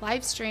VOD or the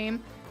live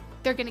stream,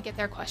 they're gonna get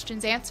their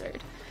questions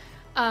answered.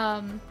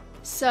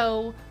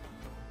 So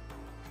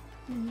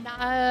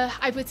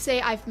I would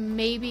say I've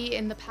maybe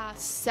in the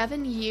past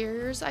 7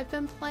 years I've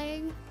been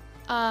playing,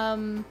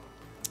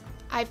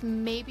 I've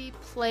maybe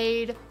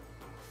played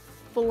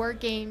 4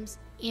 games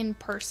in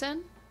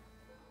person,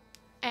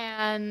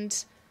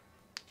 and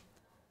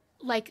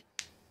like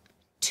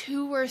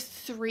 2 or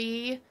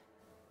 3,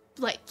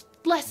 like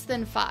less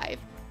than 5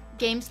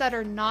 games that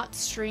are not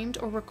streamed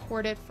or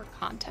recorded for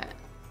content.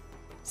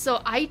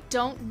 So I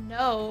don't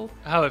know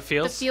how it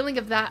feels. The feeling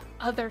of that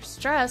other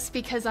stress,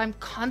 because I'm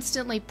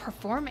constantly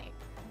performing.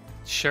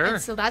 Sure.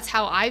 And so that's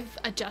how I've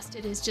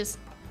adjusted, is just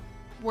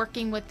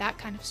working with that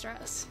kind of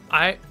stress.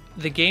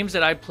 The games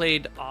that I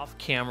played off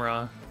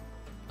camera,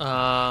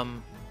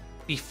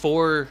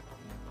 before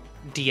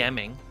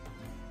DMing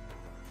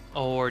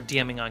or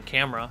DMing on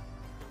camera.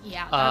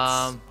 Yeah,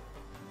 that's...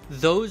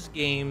 those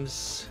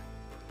games...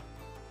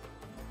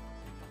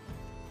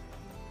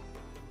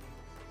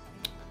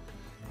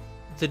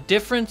 The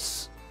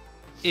difference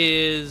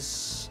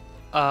is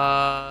you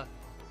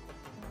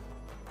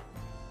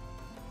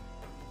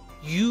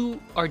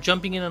are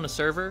jumping in on a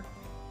server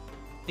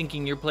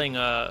thinking you're playing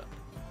a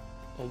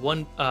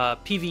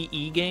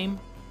PvE game.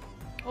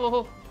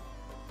 Oh.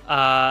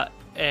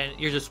 And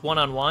you're just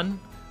one-on-one,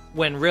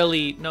 when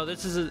really, no,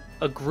 this is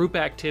a group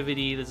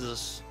activity.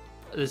 This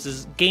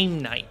is game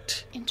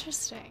night.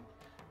 Interesting.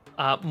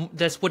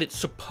 That's what it's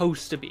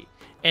supposed to be.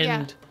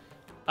 And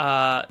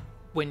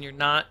when you're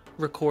not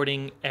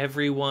recording,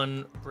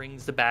 everyone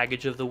brings the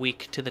baggage of the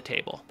week to the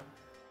table.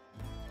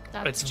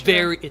 That's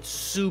true. It's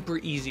super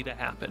easy to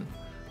happen.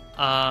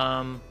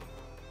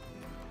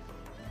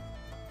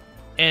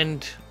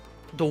 And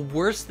the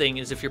worst thing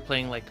is if you're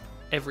playing like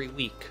every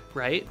week,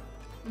 right?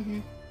 Mm-hmm.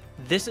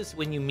 This is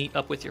when you meet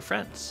up with your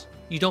friends.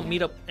 You don't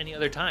meet up any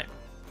other time.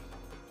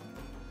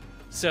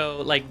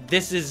 So like,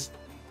 this is,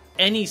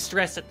 any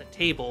stress at the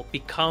table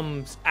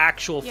becomes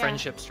actual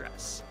friendship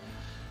stress.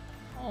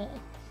 Oh.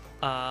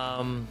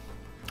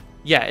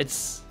 Yeah,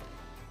 it's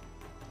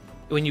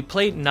when you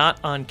play not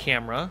on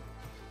camera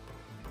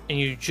and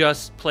you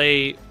just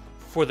play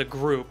for the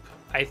group,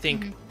 I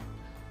think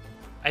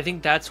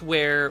that's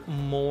where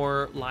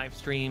more live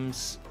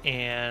streams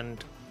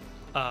and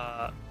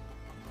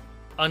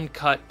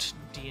uncut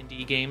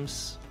D&D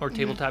games or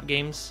tabletop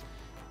games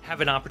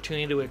have an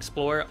opportunity to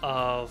explore,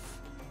 of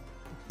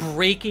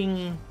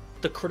breaking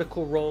the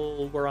Critical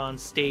Role, we're on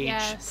stage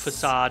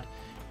facade,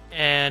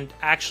 and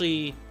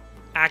actually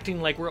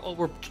acting like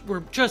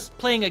we're just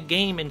playing a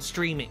game and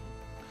streaming.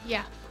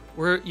 Yeah.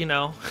 We're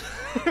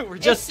we're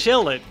just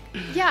chilling.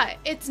 Yeah,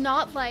 it's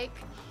not like,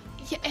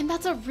 and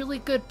that's a really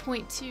good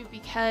point too,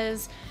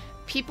 because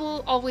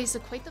people always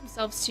equate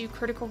themselves to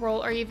Critical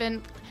Role, or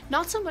even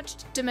not so much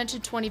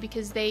Dimension 20,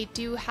 because they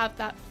do have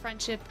that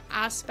friendship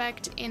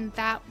aspect in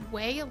that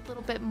way a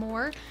little bit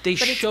more. They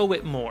show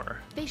it more.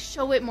 They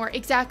show it more,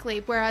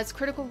 exactly. Whereas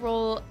Critical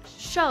Role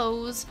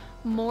shows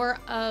more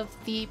of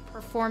the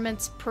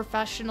performance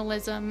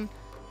professionalism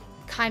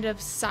kind of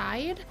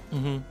side.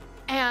 Mm-hmm.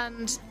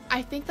 And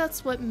I think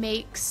that's what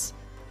makes,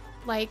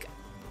 like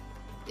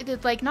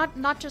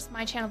not just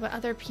my channel, but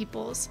other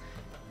people's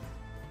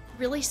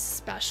really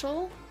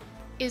special,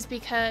 is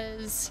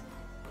because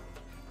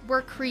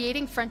we're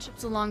creating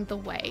friendships along the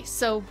way.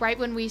 So right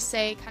when we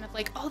say kind of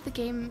like, oh, the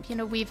game,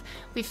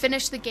 we've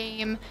finished the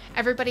game,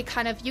 everybody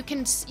kind of, you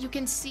can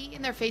see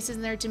in their faces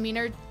and their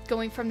demeanor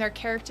going from their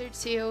character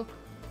to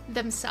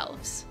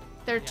themselves,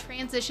 their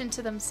transition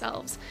to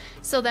themselves.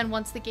 So then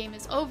once the game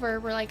is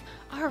over, we're like,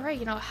 all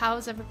right,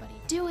 how's everybody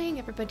doing?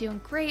 Everybody doing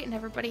great, and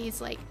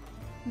everybody's like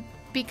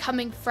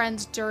becoming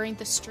friends during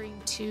the stream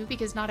too,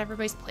 because not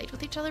everybody's played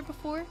with each other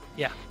before.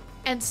 Yeah.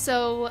 And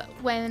so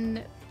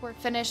when we're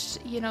finished,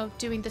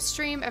 doing the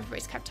stream,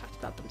 everybody's kind of talked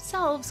about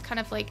themselves, kind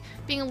of like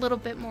being a little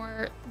bit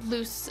more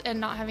loose and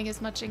not having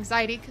as much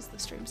anxiety because the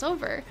stream's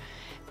over.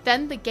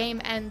 Then the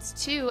game ends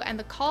too, and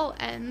the call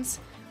ends,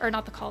 or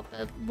not the call,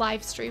 the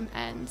live stream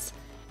ends.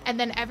 And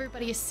then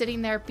everybody is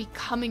sitting there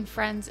becoming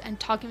friends and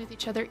talking with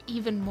each other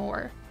even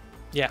more.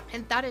 Yeah.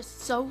 And that is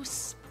so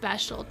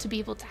special to be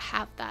able to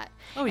have that.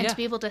 Oh, and yeah. to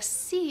be able to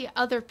see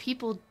other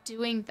people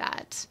doing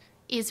that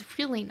is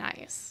really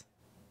nice.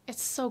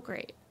 It's so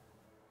great.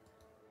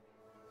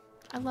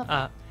 I love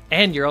it.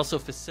 And you're also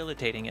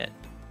facilitating it.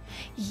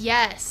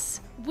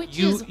 Yes. Which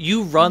is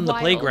you run the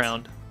wild.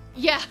 Playground.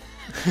 Yeah.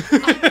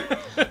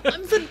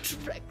 I'm the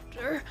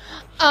director.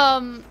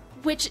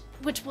 Which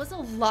was a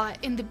lot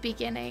in the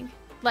beginning.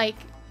 Like,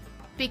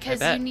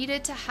 because you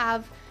needed to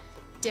have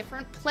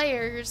different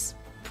players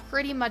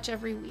pretty much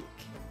every week.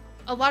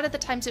 A lot of the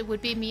times it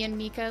would be me and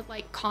Mika,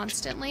 like,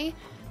 constantly.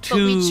 But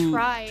we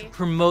try to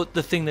promote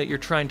the thing that you're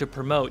trying to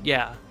promote,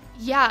 yeah.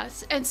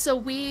 Yes, and so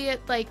we,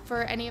 like,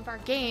 for any of our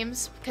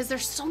games, because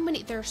there's so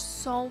many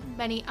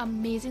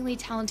amazingly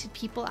talented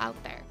people out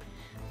there,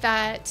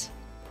 that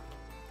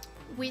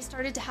we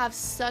started to have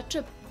such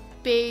a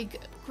big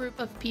group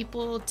of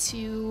people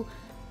to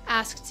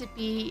asked to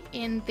be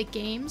in the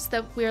games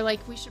that we're like,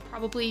 we should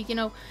probably, you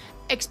know,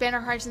 expand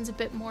our horizons a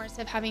bit more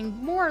instead of having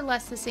more or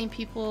less the same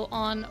people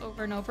on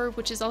over and over,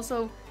 which is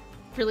also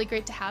really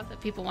great to have, that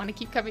people want to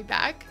keep coming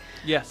back.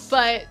 Yes.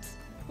 But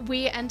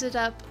we ended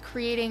up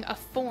creating a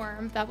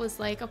form that was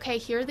like, okay,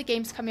 here are the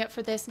games coming up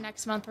for this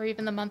next month or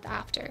even the month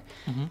after.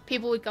 Mm-hmm.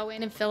 People would go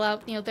in and fill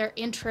out, you know, their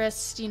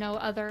interests, you know,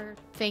 other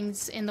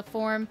things in the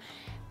form.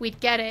 We'd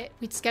get it,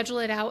 we'd schedule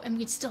it out, and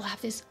we'd still have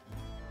this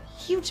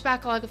huge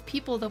backlog of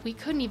people that we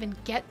couldn't even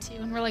get to.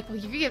 And we're like, well,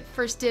 you get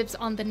first dibs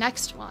on the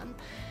next one.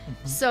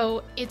 Mm-hmm.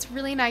 So it's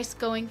really nice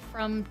going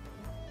from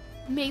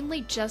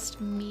mainly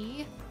just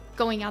me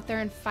going out there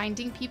and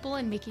finding people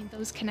and making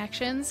those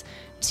connections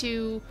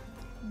to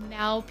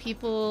now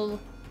people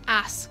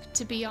ask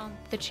to be on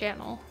the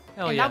channel.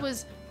 Hell and yeah. that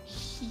was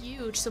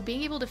huge. So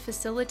being able to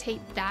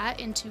facilitate that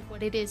into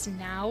what it is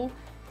now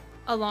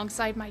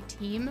alongside my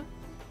team,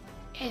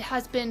 it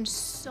has been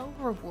so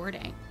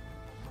rewarding.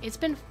 It's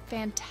been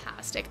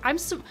fantastic. I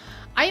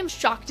am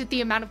shocked at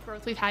the amount of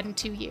growth we've had in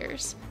 2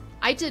 years.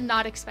 I did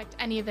not expect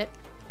any of it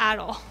at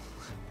all.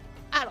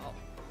 At all.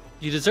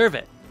 You deserve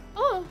it.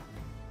 Oh.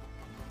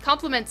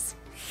 Compliments.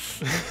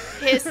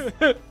 Hiss.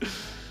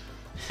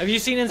 Have you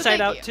seen Inside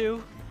thank Out you.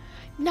 2?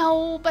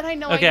 No, but I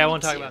know Okay, I need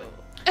won't talk to.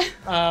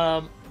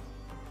 about it.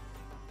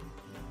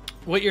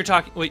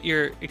 What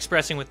you're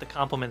expressing with the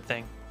compliment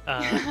thing,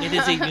 it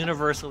is a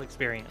universal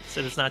experience.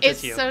 It is not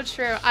just It's you. so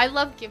true. I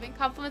love giving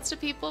compliments to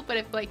people, but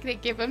if like they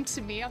give them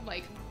to me, I'm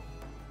like,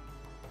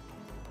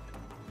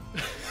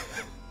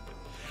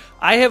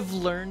 I have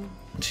learned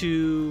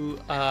to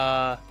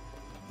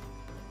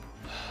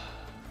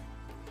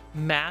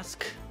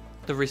mask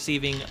the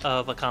receiving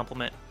of a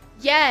compliment.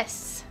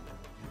 yes.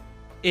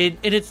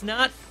 It's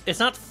not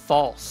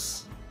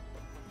false.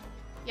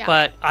 Yeah.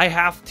 But I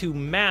have to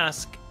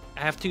mask.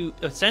 I have to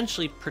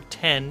essentially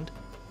pretend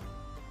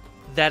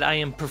that I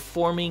am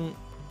performing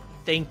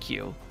thank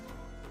you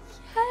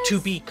to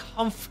be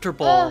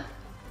comfortable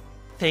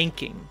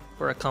thanking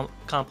for a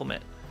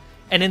compliment.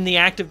 And in the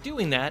act of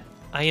doing that,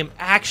 I am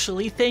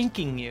actually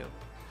thanking you.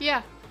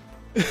 Yeah.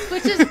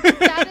 Which is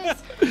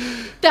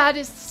that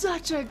is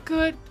such a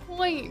good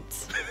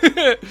point.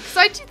 Because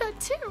I do that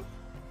too.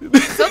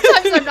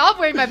 Sometimes I'm not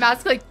wearing my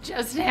mask like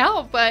just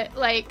now, but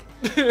like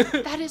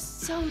that is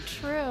so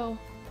true.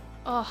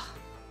 Oh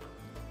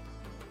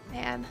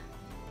man,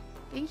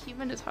 being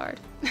human is hard.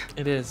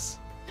 It is.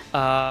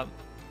 I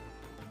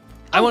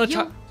want to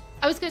talk.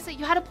 I was gonna say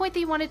you had a point that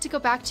you wanted to go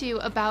back to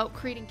about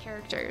creating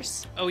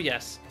characters. Oh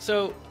yes.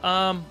 So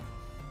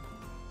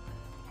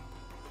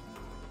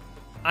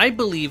I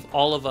believe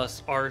all of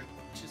us are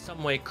to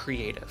some way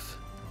creative.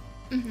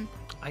 Mm-hmm.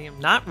 I am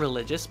not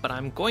religious, but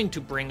I'm going to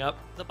bring up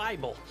the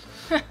Bible.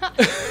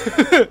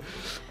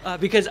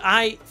 Because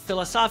I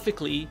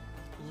philosophically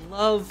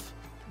love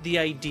the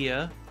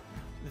idea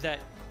that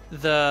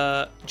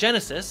the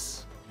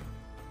Genesis,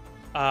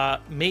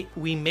 God made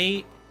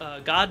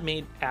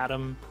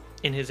Adam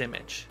in his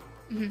image.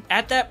 Mm-hmm.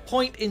 At that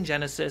point in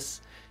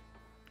Genesis,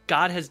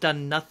 God has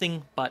done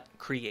nothing but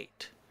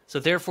create. So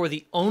therefore,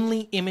 the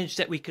only image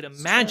that we could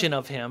imagine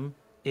of him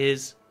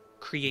is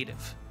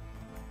creative.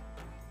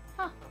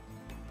 Huh.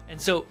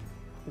 And so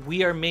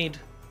we are made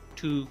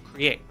to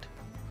create.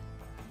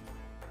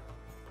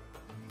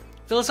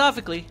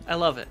 Philosophically, I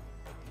love it.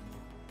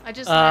 I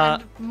just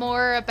learned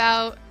more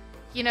about,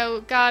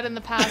 God in the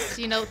past,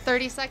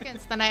 30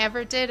 seconds than I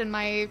ever did in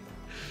my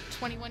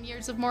 21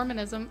 years of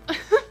Mormonism.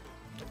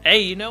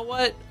 Hey, you know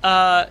what?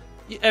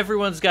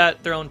 Everyone's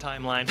got their own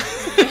timeline.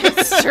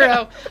 It's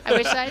true. I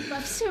wish I had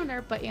left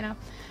sooner, but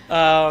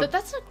but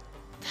that's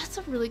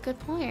a really good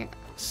point.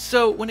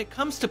 So when it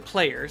comes to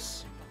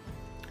players,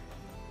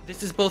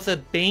 this is both a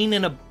bane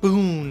and a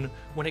boon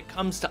when it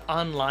comes to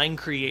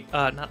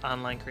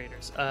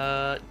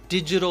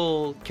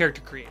digital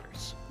character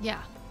creators.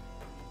 Yeah.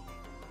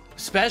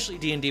 Especially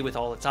D&D with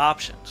all its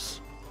options.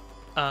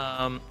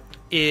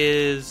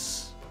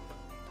 Is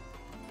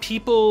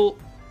people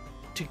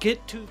to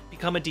get to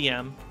become a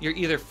DM, you're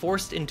either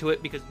forced into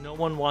it because no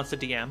one wants a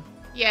DM.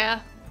 Yeah.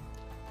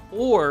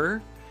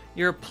 Or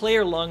you're a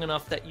player long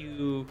enough that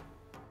you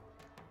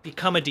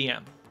become a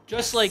DM.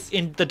 Just like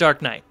in The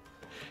Dark Knight.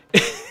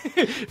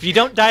 If you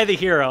don't die the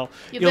hero,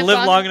 you'll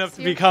live long enough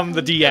to become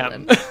the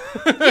DM.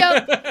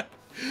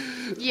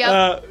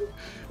 Yep.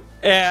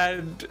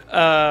 And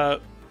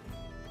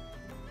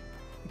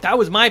that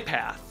was my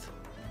path.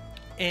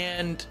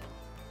 And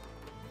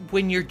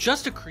when you're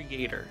just a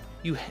creator,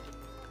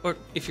 or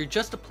if you're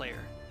just a player,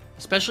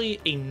 especially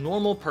a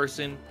normal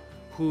person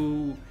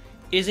who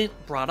isn't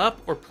brought up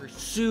or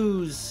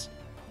pursues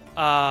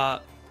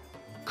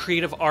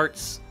creative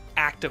arts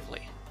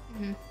actively,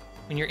 mm-hmm.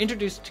 when you're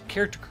introduced to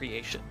character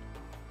creation,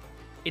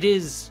 it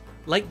is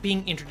like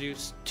being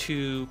introduced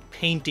to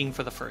painting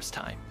for the first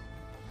time.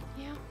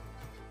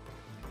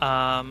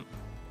 Yeah.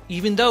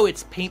 Even though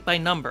it's paint by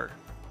number,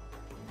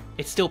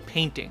 it's still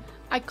painting.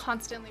 I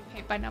constantly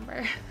paint by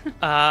number.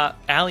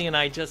 Allie and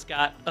I just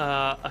got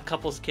a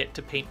couple's kit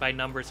to paint by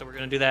number, so we're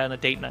going to do that on a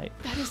date night.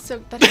 That is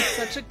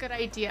such a good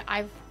idea.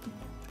 I've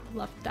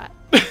love that.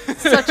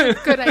 Such a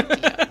good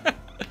idea.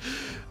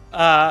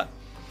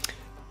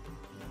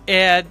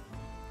 And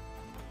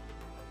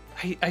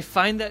I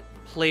find that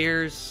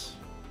players,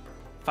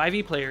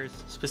 5e players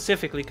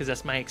specifically, because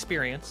that's my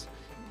experience,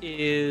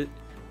 is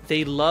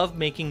they love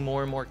making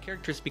more and more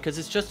characters because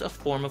it's just a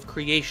form of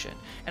creation.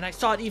 And I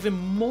saw it even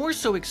more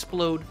so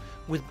explode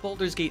with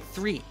Baldur's Gate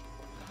 3.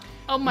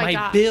 Oh my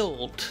gosh.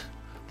 Build,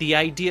 the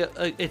idea,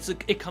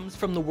 it comes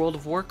from the World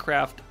of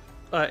Warcraft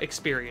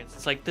experience.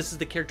 It's like, this is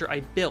the character I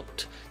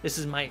built. This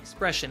is my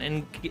expression.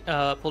 And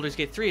Baldur's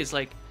Gate 3 is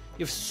like,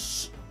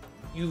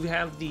 you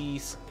have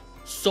these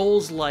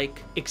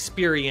Souls-like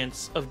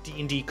experience of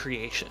D&D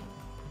creation.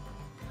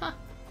 Huh.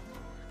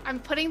 I'm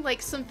putting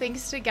like some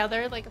things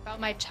together like about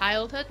my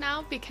childhood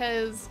now,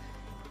 because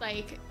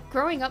like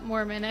growing up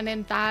Mormon and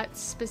in that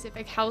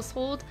specific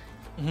household,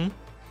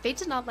 they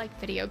did not like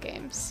video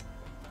games.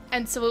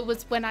 And so it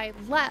was when I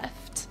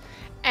left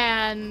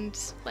and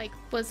like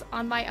was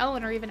on my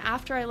own, or even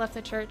after I left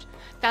the church,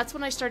 that's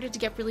when I started to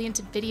get really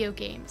into video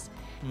games.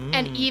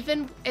 And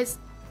even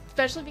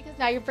especially because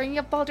now you're bringing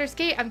up Baldur's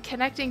Gate, I'm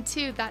connecting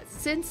to that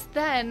since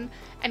then,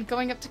 and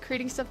going up to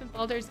creating stuff in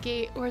Baldur's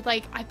Gate, or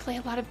like I play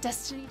a lot of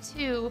Destiny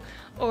 2,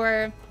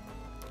 or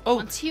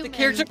the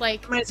character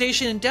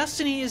customization in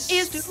Destiny is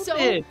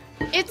stupid.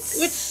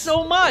 It's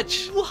so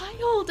much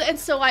wild. And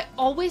so I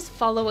always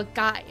follow a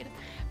guide,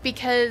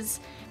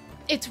 because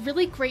it's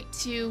really great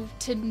to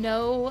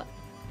know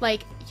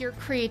like your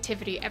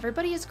creativity.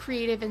 Everybody is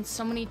creative in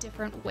so many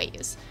different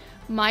ways.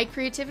 My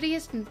creativity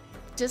is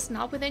just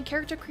not within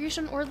character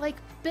creation or like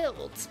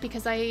builds,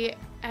 because I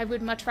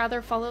would much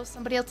rather follow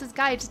somebody else's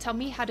guide to tell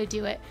me how to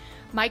do it.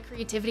 My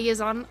creativity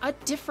is on a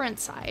different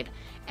side,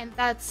 and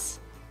that's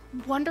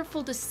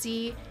wonderful to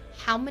see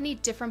how many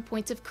different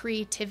points of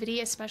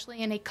creativity, especially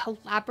in a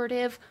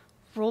collaborative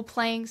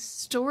role-playing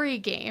story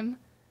game,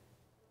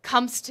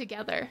 comes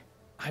together.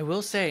 I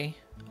will say,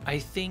 I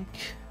think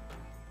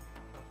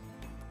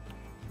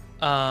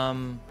there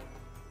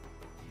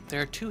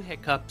are 2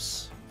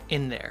 hiccups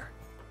in there.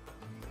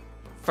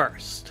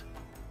 First,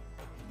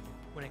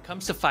 when it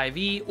comes to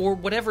 5e or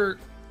whatever,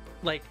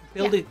 like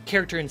build a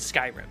character in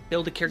Skyrim,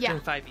 build a character in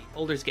 5e,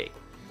 Baldur's Gate,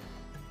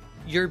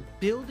 you're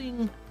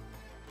building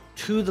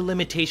to the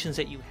limitations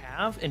that you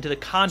have and to the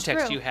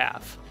context you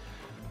have.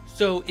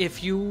 So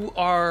if you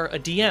are a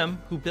DM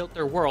who built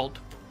their world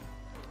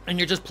and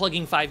you're just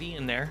plugging 5e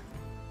in there,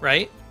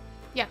 right?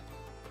 Yeah.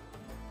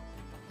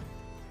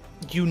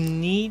 You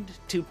need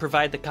to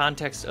provide the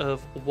context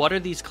of what are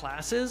these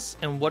classes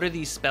and what are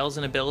these spells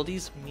and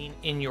abilities mean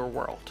in your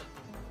world.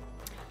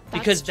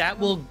 Because that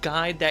will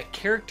guide that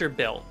character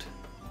build.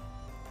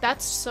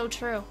 That's so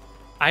true.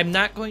 I'm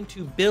not going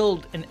to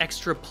build an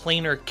extra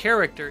planar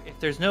character if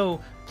there's no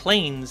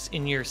planes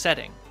in your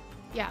setting.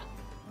 Yeah.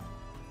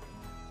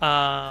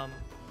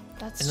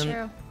 That's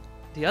true.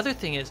 The other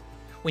thing is,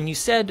 when you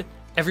said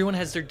everyone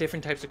has their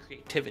different types of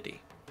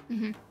creativity.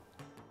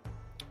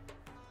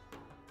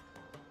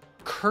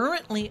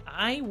 Currently,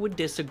 I would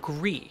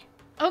disagree.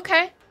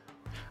 Okay.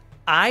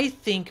 I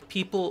think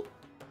people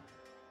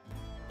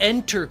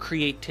enter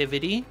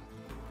creativity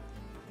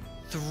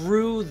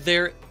through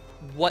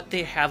what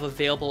they have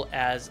available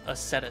as a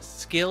set of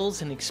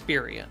skills and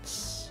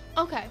experience.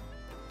 Okay.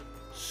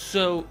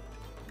 So,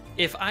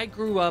 if I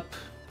grew up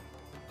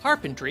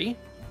carpentry,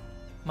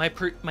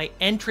 my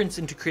entrance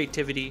into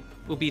creativity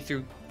will be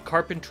through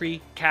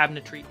carpentry,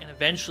 cabinetry, and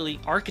eventually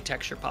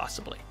architecture,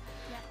 possibly.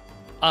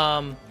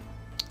 Yeah.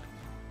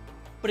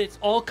 But it's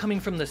all coming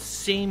from the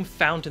same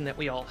fountain that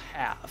we all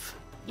have.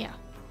 Yeah.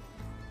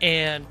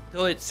 And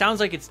though it sounds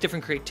like it's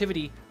different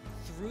creativity,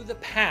 through the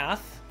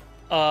path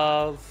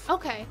of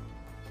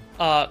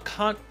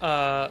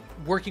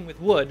working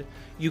with wood,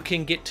 you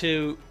can get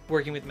to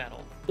working with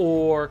metal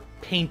or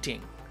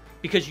painting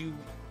because you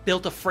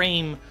built a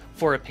frame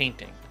for a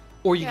painting,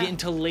 or you get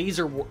into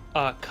laser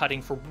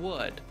cutting for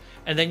wood,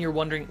 and then you're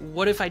wondering,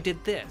 what if I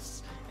did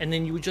this? And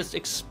then you would just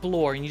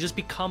explore, and you just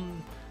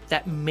become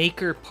that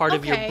maker part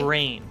of your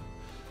brain.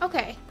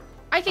 Okay.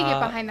 I can get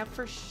behind that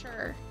for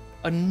sure.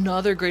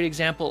 Another great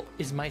example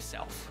is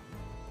myself.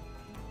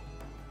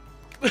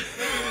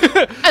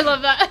 I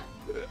love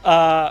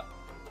that.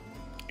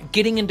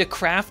 Getting into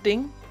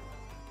crafting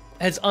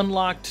has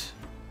unlocked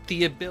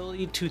the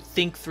ability to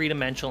think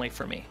 3-dimensionally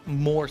for me,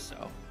 more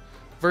so.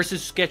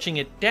 Versus sketching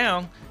it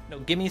down, no,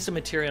 give me some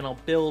material and I'll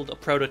build a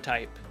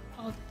prototype.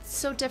 Oh, it's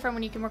so different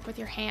when you can work with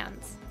your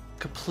hands.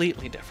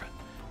 Completely different.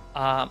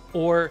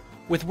 Or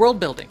with world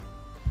building.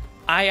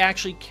 I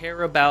actually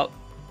care about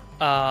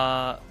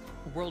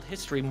world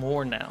history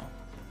more now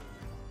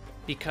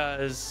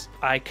because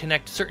I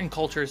connect certain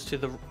cultures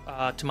to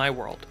my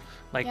world,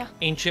 like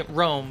ancient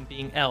Rome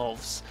being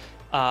elves,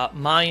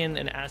 Mayan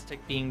and Aztec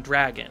being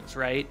dragons,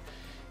 right?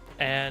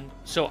 And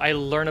so I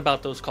learn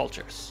about those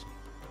cultures.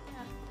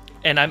 Yeah.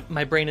 And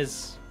my brain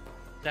is,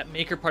 that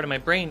maker part of my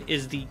brain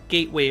is the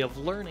gateway of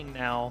learning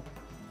now.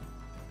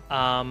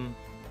 And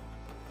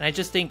I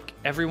just think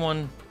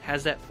everyone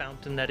has that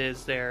fountain that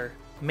is their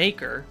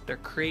maker, their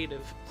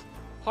creative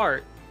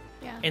part,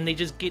 and they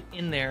just get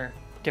in there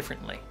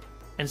differently.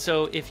 And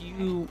so if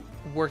you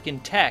work in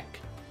tech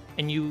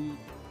and you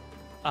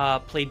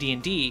play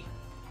D&D,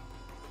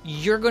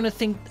 you're going to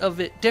think of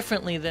it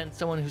differently than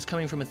someone who's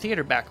coming from a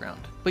theater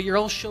background. But you're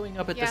all showing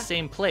up at the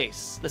same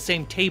place, the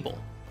same table.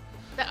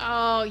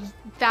 Oh,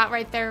 that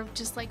right there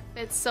just like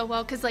fits so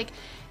well. Because like,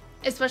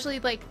 especially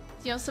like,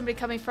 you know, somebody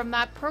coming from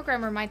that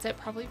programmer mindset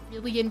probably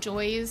really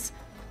enjoys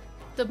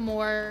the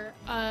more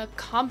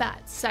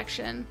combat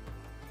section.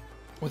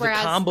 Or the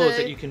combos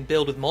that you can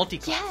build with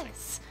multi-classing.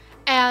 Yes.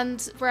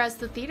 And whereas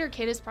the theater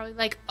kid is probably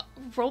like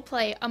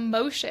roleplay,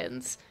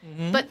 emotions.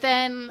 But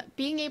then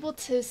being able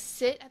to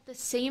sit at the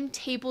same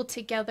table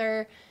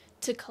together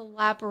to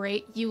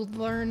collaborate, you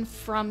learn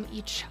from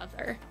each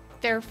other.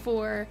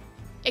 Therefore,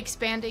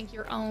 expanding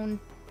your own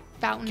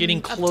fountain getting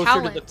of closer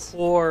talent. to the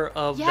core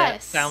of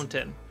that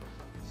fountain.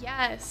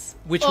 Yes.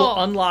 Which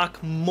will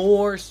unlock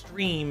more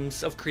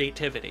streams of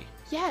creativity.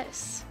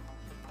 Yes.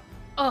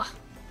 Oh,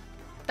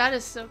 that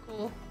is so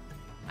cool.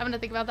 I'm going to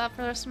think about that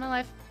for the rest of my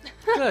life.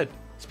 Good.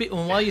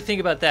 And while you think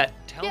about that,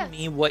 tell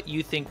me what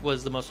you think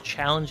was the most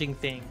challenging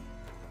thing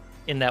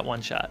in that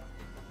one shot.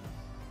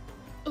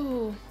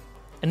 Ooh.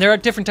 And there are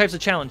different types of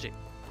challenging.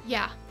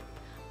 Yeah.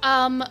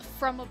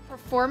 From a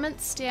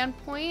performance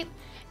standpoint,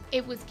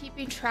 it was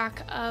keeping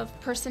track of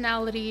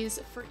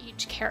personalities for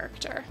each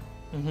character.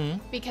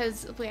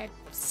 Because we had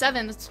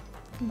 7. That's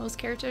most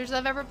characters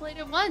I've ever played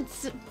at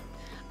once.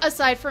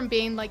 Aside from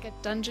being like a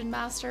dungeon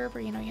master,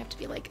 where you know you have to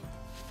be like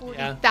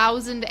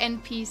 40,000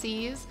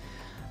 NPCs.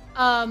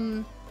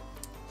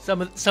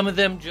 Some of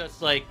them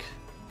just like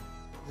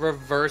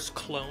reverse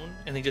clone,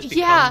 and they just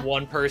become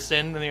one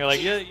person, and you're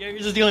like, yeah, you're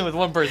just dealing with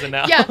one person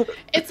now. Yeah,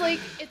 it's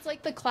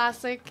like the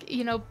classic,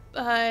 you know,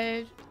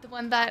 the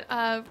one that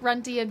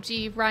Run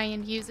DMG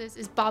Ryan uses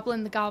is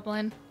Boblin the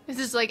Goblin. This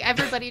is like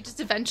everybody just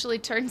eventually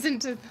turns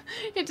into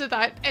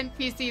that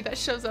NPC that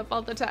shows up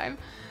all the time.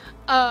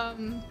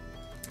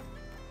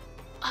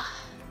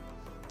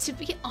 To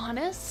be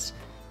honest,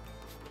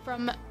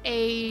 from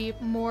a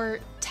more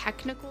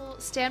technical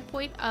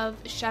standpoint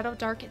of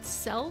Shadowdark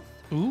itself,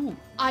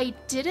 I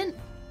didn't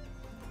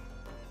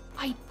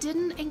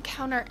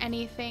encounter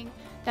anything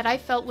that I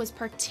felt was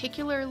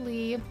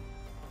particularly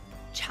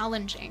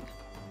challenging,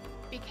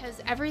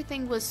 because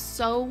everything was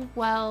so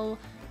well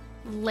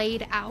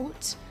laid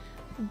out.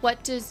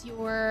 What does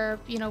your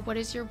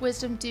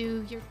wisdom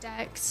do, your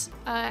dex,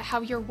 how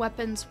your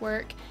weapons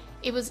work?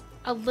 It was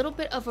a little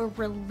bit of a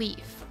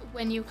relief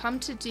when you come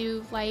to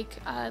do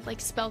like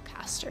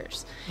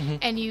spellcasters,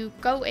 and you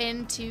go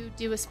in to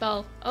do a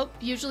spell.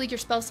 Usually your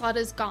spell slot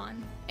is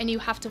gone and you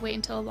have to wait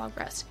until a long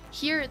rest.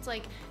 Here it's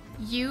like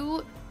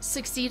you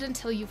succeed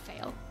until you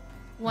fail.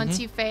 Once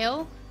you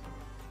fail,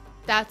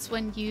 that's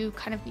when you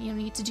kind of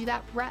need to do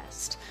that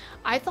rest.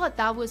 I thought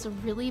that was a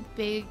really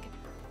big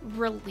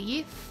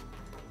relief,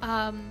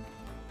 and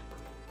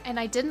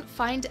I didn't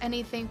find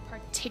anything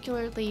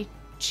particularly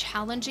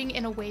challenging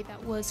in a way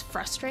that was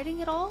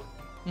frustrating at all,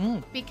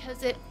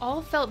 because it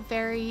all felt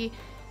very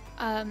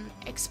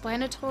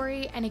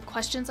explanatory. Any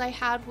questions I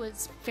had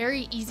was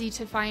very easy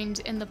to find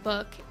in the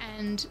book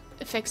and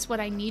fix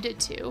what I needed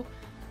to.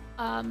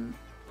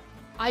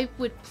 I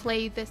would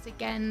play this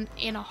again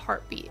in a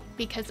heartbeat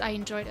because I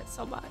enjoyed it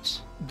so much.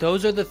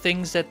 Those are the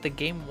things that the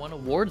game won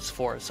awards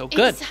for, so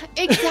good.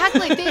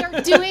 Exactly.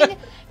 The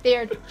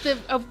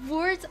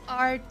awards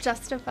are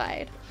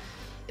justified.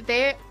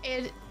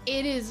 It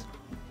is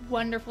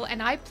wonderful,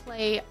 and I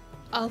play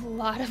a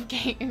lot of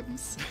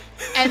games,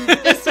 and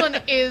this one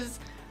is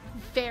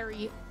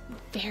very,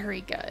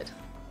 very good.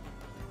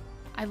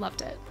 I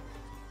loved it,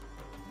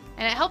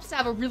 and it helps to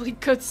have a really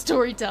good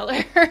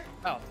storyteller.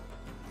 Oh,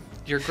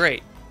 you're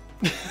great.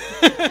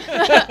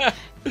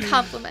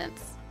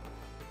 Compliments.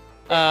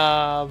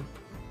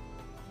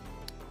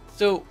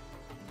 So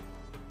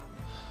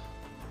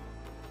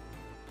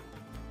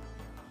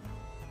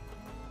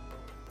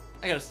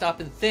I gotta stop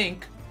and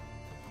think.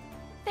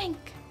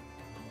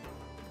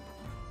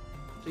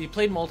 So you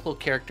played multiple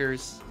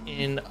characters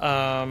in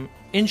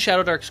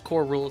Shadowdark's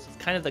core rules. It's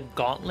kind of the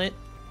gauntlet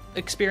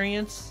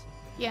experience.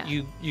 Yeah.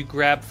 You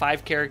grab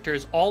 5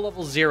 characters, all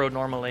level 0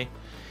 normally,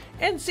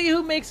 and see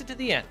who makes it to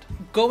the end.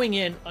 Going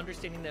in,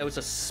 understanding that it was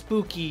a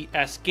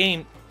spooky-esque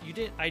game,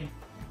 I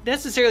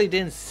necessarily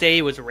didn't say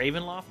it was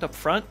Ravenloft up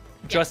front,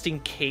 just in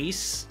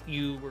case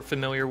you were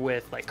familiar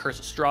with like Curse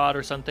of Strahd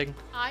or something.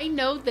 I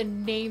know the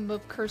name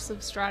of Curse of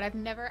Strahd. I've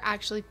never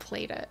actually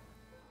played it.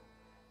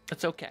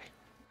 That's okay.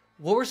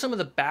 What were some of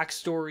the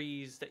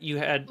backstories that you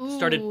had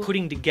started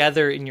putting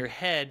together in your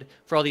head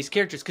for all these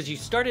characters? Because you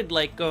started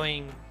like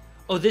going,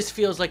 oh, this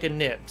feels like a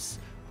Nibs,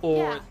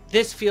 or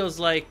this feels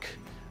like,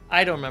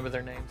 I don't remember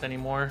their names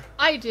anymore.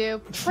 I do.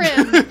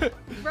 Prim,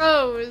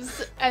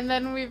 Rose, and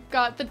then we've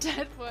got the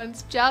dead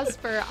ones,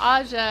 Jasper,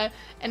 Aja,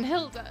 and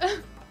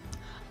Hilda.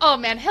 Oh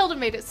man, Hilda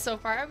made it so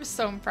far. I was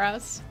so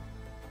impressed.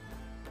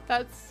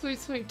 That's sweet,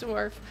 sweet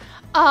dwarf.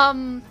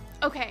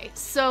 Okay,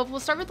 so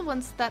we'll start with the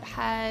ones that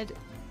had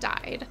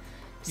died.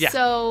 Yeah.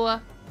 So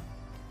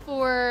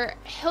for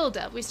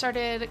Hilda, we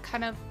started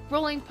kind of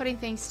putting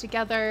things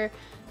together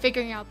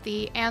figuring out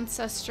the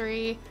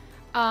ancestry.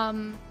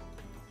 And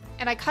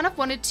I kind of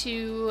wanted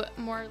to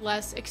more or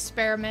less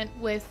experiment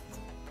with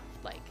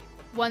like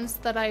ones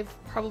that I've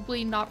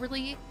probably not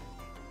really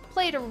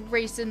played a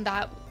race in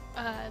that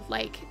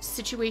like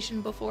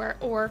situation before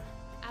or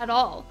at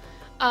all.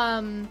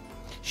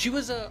 She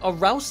was a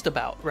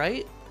roustabout,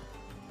 right?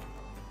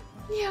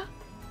 Yeah.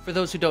 For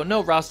those who don't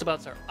know,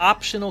 roustabouts are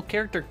optional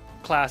character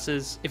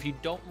classes if you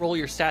don't roll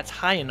your stats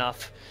high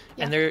enough,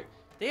 and they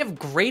have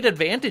great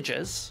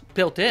advantages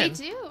built in.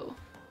 They do.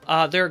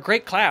 They're a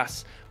great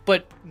class,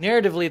 but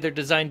narratively they're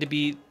designed to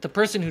be the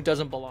person who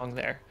doesn't belong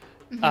there.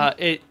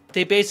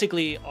 They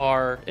basically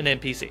are an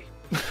NPC.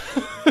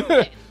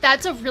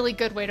 That's a really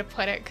good way to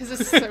put it, because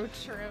it's so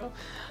true.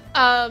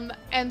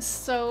 And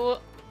so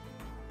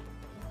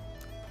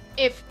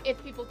if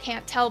people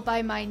can't tell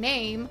by my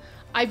name,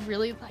 I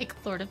really like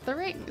Lord of the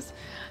Rings.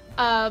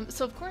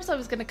 So of course I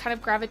was going to kind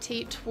of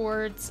gravitate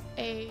towards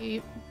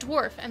a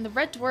dwarf, and the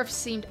red dwarf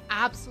seemed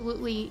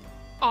absolutely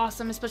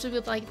awesome, especially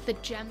with like the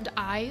gemmed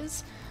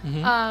eyes.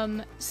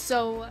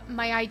 So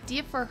my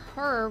idea for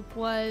her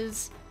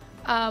was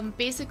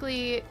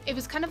basically it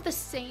was kind of the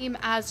same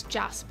as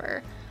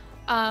Jasper,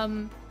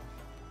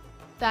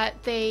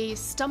 that they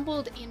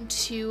stumbled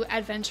into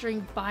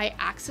adventuring by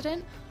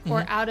accident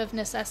or out of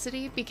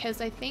necessity, because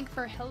I think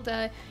for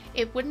Hilda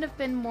it wouldn't have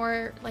been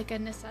more like a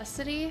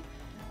necessity,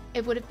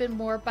 it would have been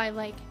more by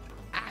like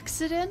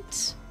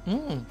accident.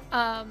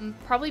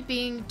 Probably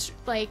being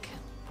like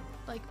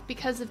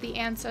because of the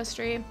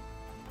ancestry.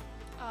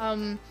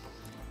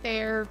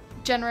 They're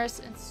generous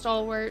and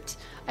stalwart.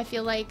 I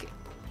feel like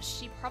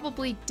she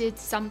probably did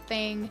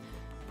something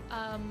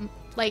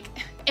like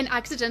an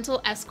accidental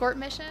escort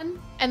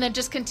mission and then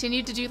just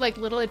continued to do like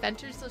little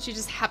adventures, so she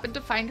just happened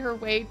to find her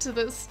way to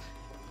this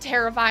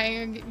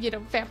terrifying,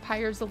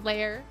 vampire's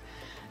lair.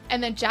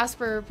 And then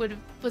Jasper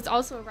was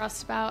also a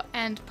roustabout,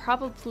 and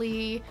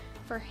probably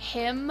for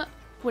him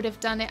would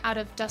have done it out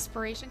of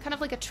desperation, kind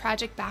of like a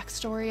tragic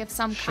backstory of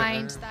some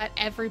kind that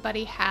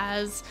everybody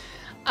has.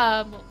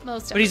 But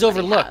he's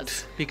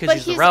overlooked because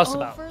he's a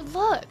roustabout.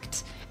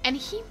 Overlooked, and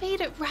he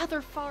made it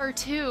rather far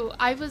too.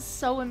 I was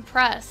so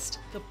impressed.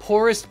 The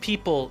poorest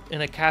people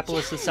in a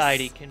capitalist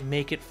society can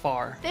make it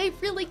far. They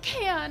really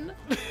can.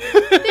 They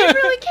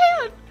really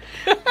can.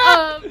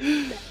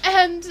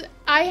 And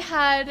I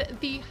had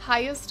the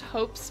highest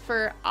hopes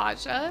for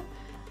Aja.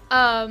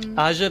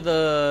 Aja,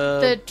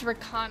 the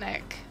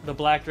draconic, the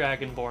black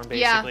dragonborn,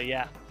 basically.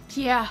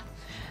 Yeah.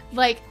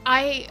 Like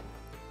I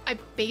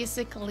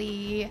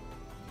basically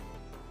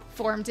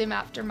formed him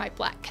after my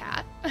black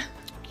cat.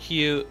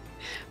 Cute.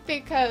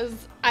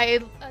 Because I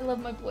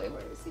love my boy.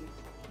 Where is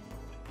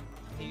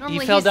he?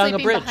 Normally fell he's down a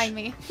sleeping bridge behind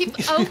me.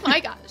 Oh my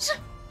gosh.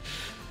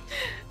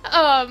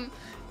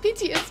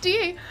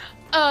 PTSD.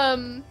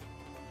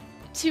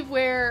 To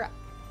where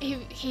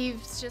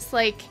he's just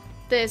like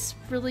this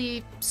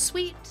really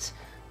sweet,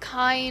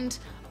 kind,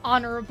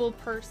 honorable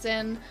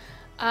person.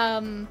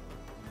 And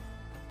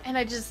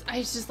I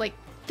just like,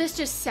 this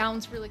just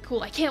sounds really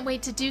cool. I can't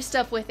wait to do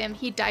stuff with him.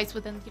 He dies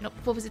within,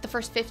 what was it, the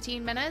first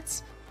 15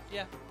 minutes?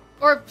 Yeah.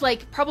 Or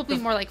like probably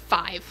more like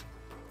 5.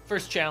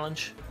 First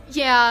challenge.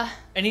 Yeah.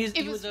 And he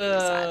was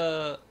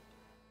a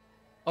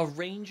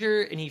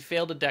ranger, and he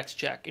failed a dex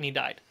check, and he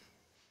died.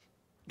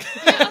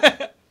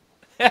 Yeah.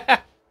 I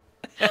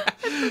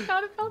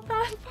forgot about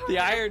that part. The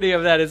irony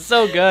of that is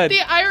so good.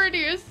 The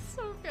irony is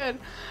so good.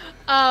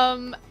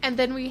 And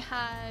then we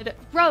had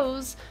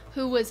Rose,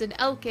 who was an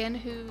Elkin,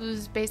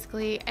 who's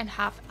basically an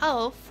half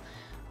elf.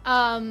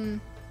 I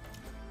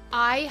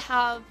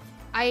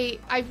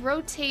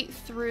rotate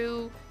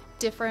through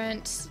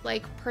different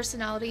like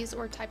personalities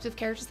or types of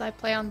characters that I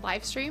play on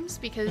live streams,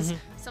 because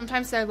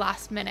sometimes they're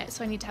last minute,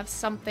 so I need to have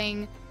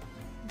something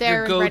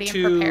there and ready and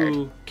prepared.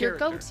 Your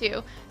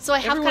go-to. So I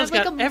have kind of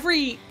like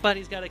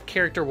everybody's got a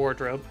character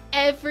wardrobe.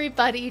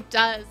 Everybody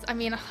does. I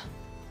mean,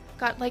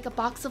 got like a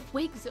box of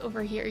wigs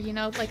over here,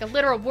 like a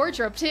literal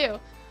wardrobe too.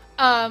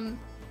 And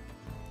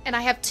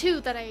I have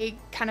 2 that I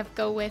kind of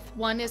go with.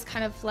 One is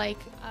kind of like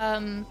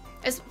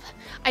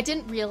I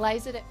didn't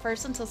realize it at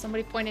first until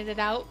somebody pointed it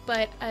out,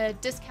 but a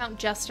discount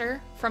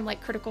jester from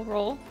like Critical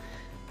Role.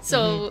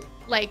 So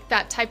like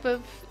that type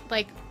of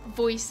like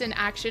voice and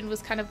action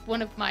was kind of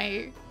one of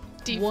my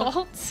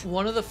defaults.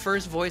 One of the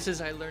first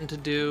voices I learned to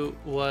do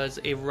was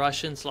a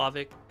Russian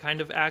Slavic kind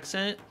of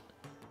accent.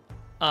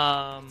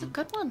 It's a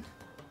good one.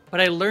 But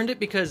I learned it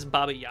because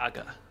Baba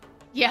Yaga.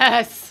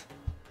 Yes.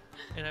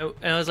 And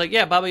I was like,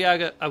 yeah, Baba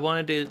Yaga. I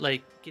wanted to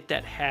like get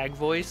that hag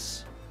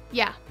voice.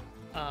 Yeah.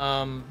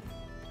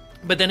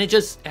 But then it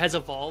just has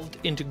evolved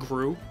into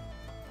Gru.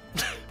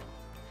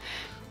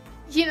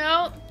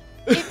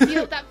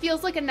 That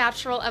feels like a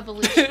natural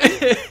evolution.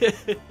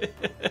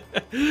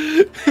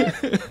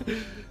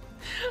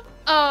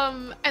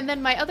 And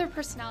then my other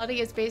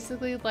personality is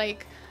basically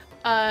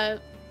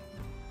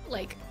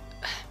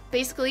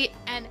basically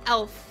an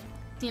elf,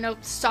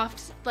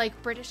 soft, like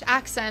British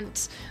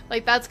accent.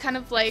 Like that's kind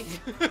of like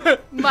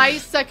my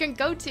second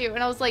go-to.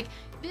 And I was like,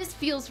 this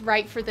feels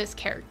right for this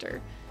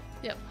character.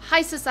 Yep.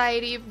 High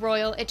society,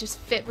 royal. It just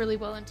fit really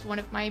well into one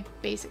of my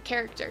basic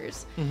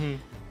characters. Mm-hmm.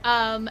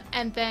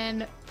 And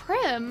then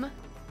Prim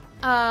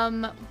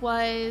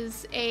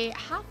was a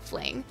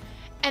halfling.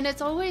 And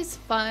it's always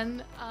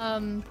fun.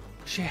 Is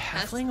she a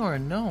halfling or a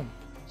gnome?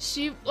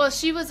 She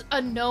was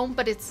a gnome,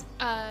 but it's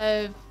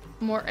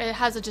more. It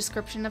has a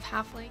description of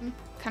halfling,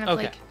 kind of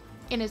like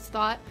in its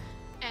thought.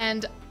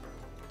 And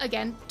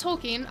again,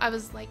 Tolkien, I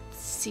was like,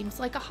 seems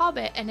like a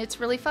hobbit, and it's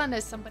really fun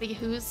as somebody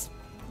who's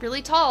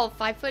really tall,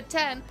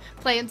 5'10",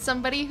 playing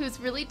somebody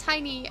who's really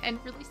tiny and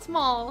really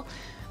small.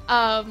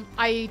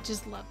 I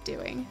just love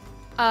doing.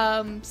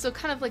 So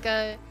kind of like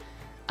a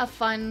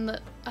fun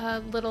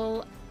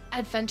little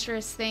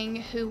adventurous thing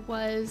who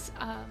was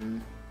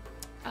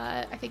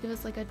I think it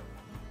was like a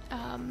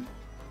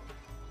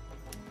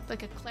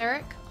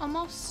cleric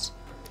almost.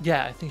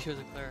 Yeah, I think she was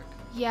a cleric.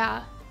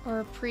 Yeah,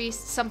 or a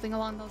priest, something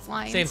along those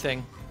lines. Same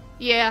thing.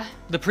 Yeah.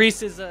 The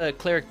priest is a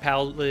cleric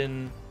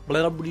paladin.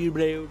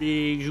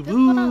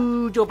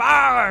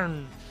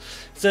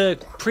 So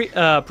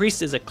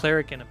priest is a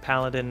cleric and a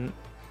paladin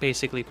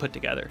basically put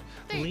together.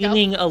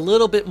 Leaning a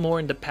little bit more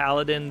into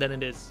paladin than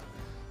it is.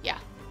 Yeah.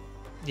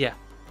 Yeah.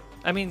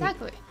 I mean,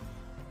 exactly.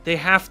 They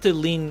have to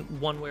lean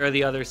one way or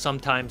the other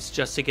sometimes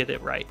just to get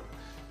it right.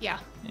 Yeah.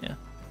 Yeah.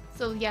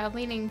 So yeah,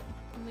 leaning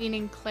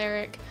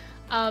cleric.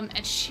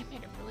 And she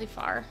made it really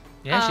far.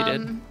 Yeah, she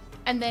did.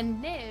 And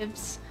then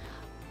Nibs,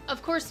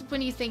 of course,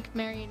 when you think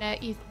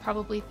marionette, you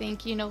probably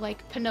think,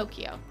 like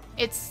Pinocchio.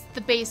 It's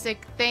the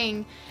basic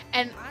thing.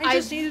 And I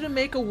just needed to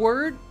make a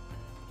word,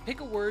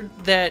 pick a word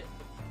that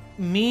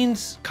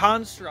means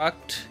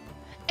construct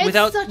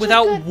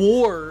without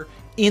war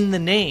in the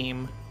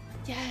name.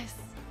 Yes.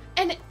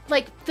 And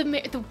like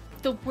the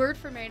word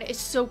for marionette is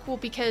so cool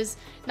because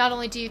not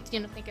only do you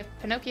think of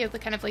Pinocchio, the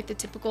kind of like the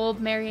typical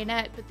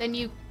marionette, but then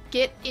you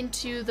get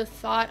into the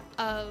thought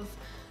of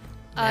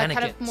kind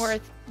of more,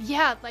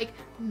 like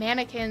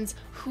mannequins,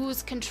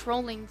 who's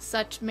controlling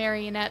such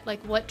marionette,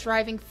 like what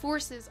driving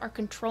forces are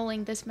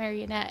controlling this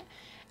marionette.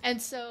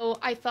 And so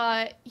I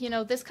thought,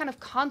 this kind of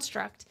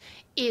construct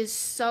is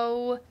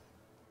so,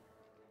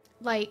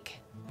 like,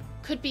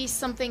 could be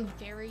something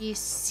very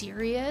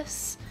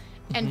serious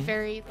and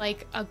very,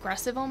 like,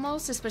 aggressive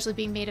almost, especially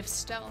being made of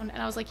stone.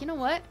 And I was like, you know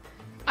what?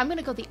 I'm going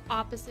to go the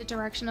opposite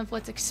direction of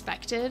what's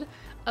expected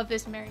of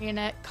this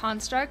marionette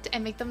construct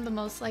and make them the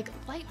most, like,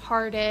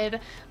 lighthearted,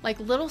 like,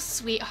 little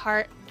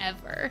sweetheart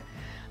ever.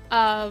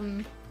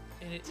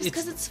 Just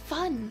because it's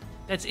fun.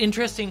 That's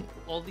interesting,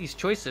 all these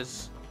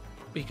choices,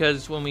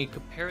 because when we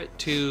compare it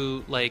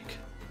to, like,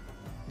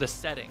 the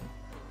setting,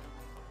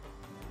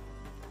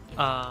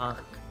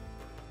 it's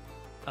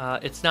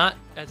not,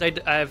 as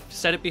I've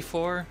said it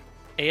before,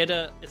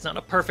 Eyrde is not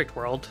a perfect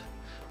world,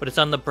 but it's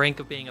on the brink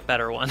of being a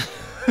better one.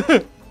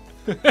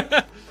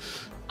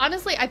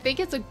 Honestly, I think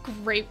it's a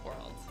great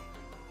world.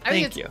 I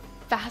think it's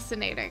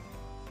fascinating.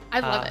 I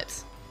love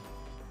it.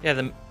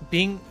 Yeah,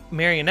 being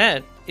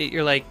marionette,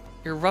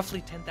 you're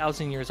roughly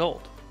 10,000 years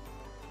old.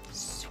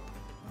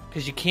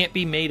 Because you can't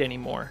be made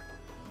anymore.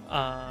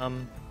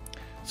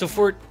 So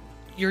for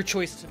your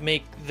choice to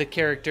make the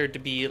character to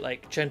be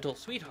like gentle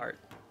sweetheart,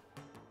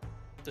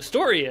 the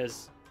story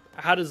is,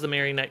 how does the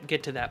marionette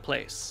get to that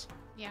place?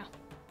 Yeah,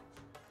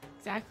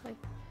 exactly.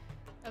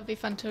 That would be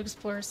fun to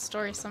explore his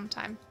story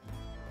sometime.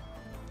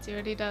 See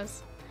what he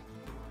does.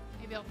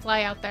 Maybe I'll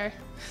fly out there.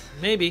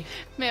 Maybe.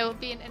 Maybe I'll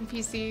be an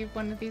NPC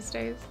one of these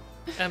days.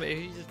 Yeah,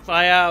 maybe you just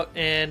fly out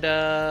and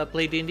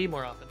play D&D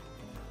more often.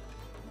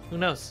 Who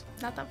knows?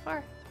 Not that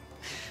far.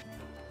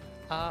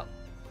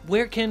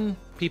 Where can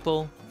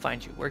people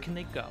find you? Where can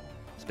they go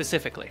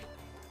specifically?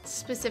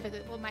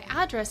 Well, my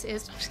address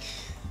is...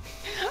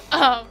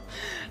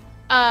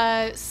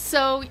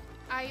 so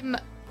I'm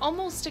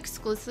almost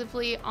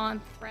exclusively on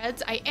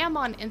Threads. I am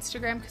on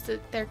Instagram because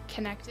they're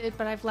connected,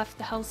 but I've left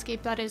the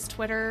hellscape that is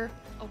Twitter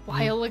a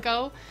while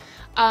ago.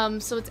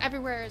 So it's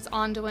everywhere as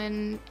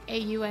Aundawyn,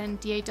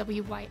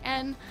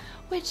 Aundawyn,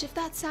 which, if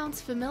that sounds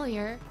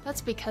familiar,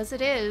 that's because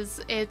it is.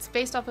 It's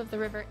based off of the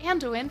river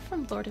Aundawyn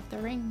from Lord of the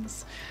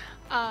Rings.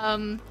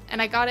 And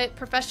I got it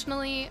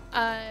professionally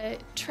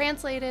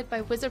translated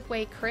by Wizard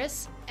Way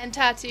Chris and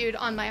tattooed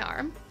on my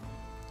arm.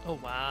 Oh,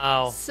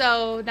 wow.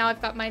 So now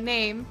I've got my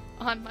name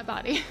on my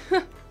body.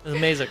 That's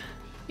amazing.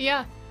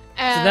 Yeah.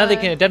 So now they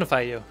can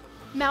identify you.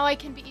 Now I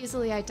can be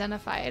easily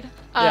identified.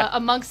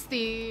 Amongst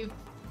the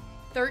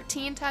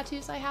 13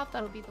 tattoos I have,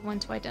 that'll be the one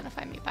to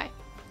identify me by.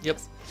 Yep.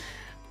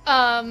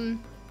 And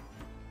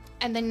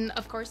then,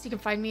 of course, you can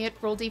find me at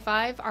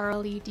RollD5,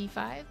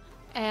 RLED5.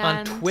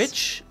 And on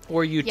Twitch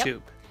or YouTube?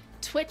 Yep.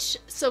 Twitch.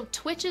 So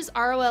Twitch is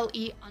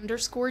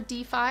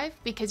ROLE_D5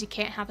 because you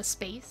can't have a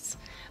space.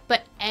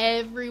 But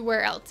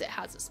everywhere else it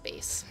has a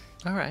space.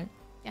 All right.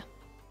 Yeah.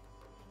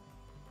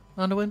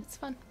 Aundawyn? It's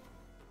fun.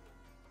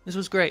 This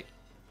was great.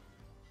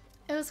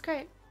 It was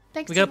great.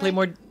 Thanks. We gotta play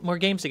more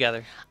games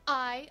together.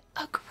 I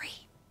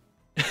agree.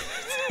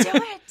 Let's do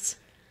it.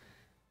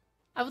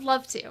 I would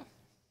love to.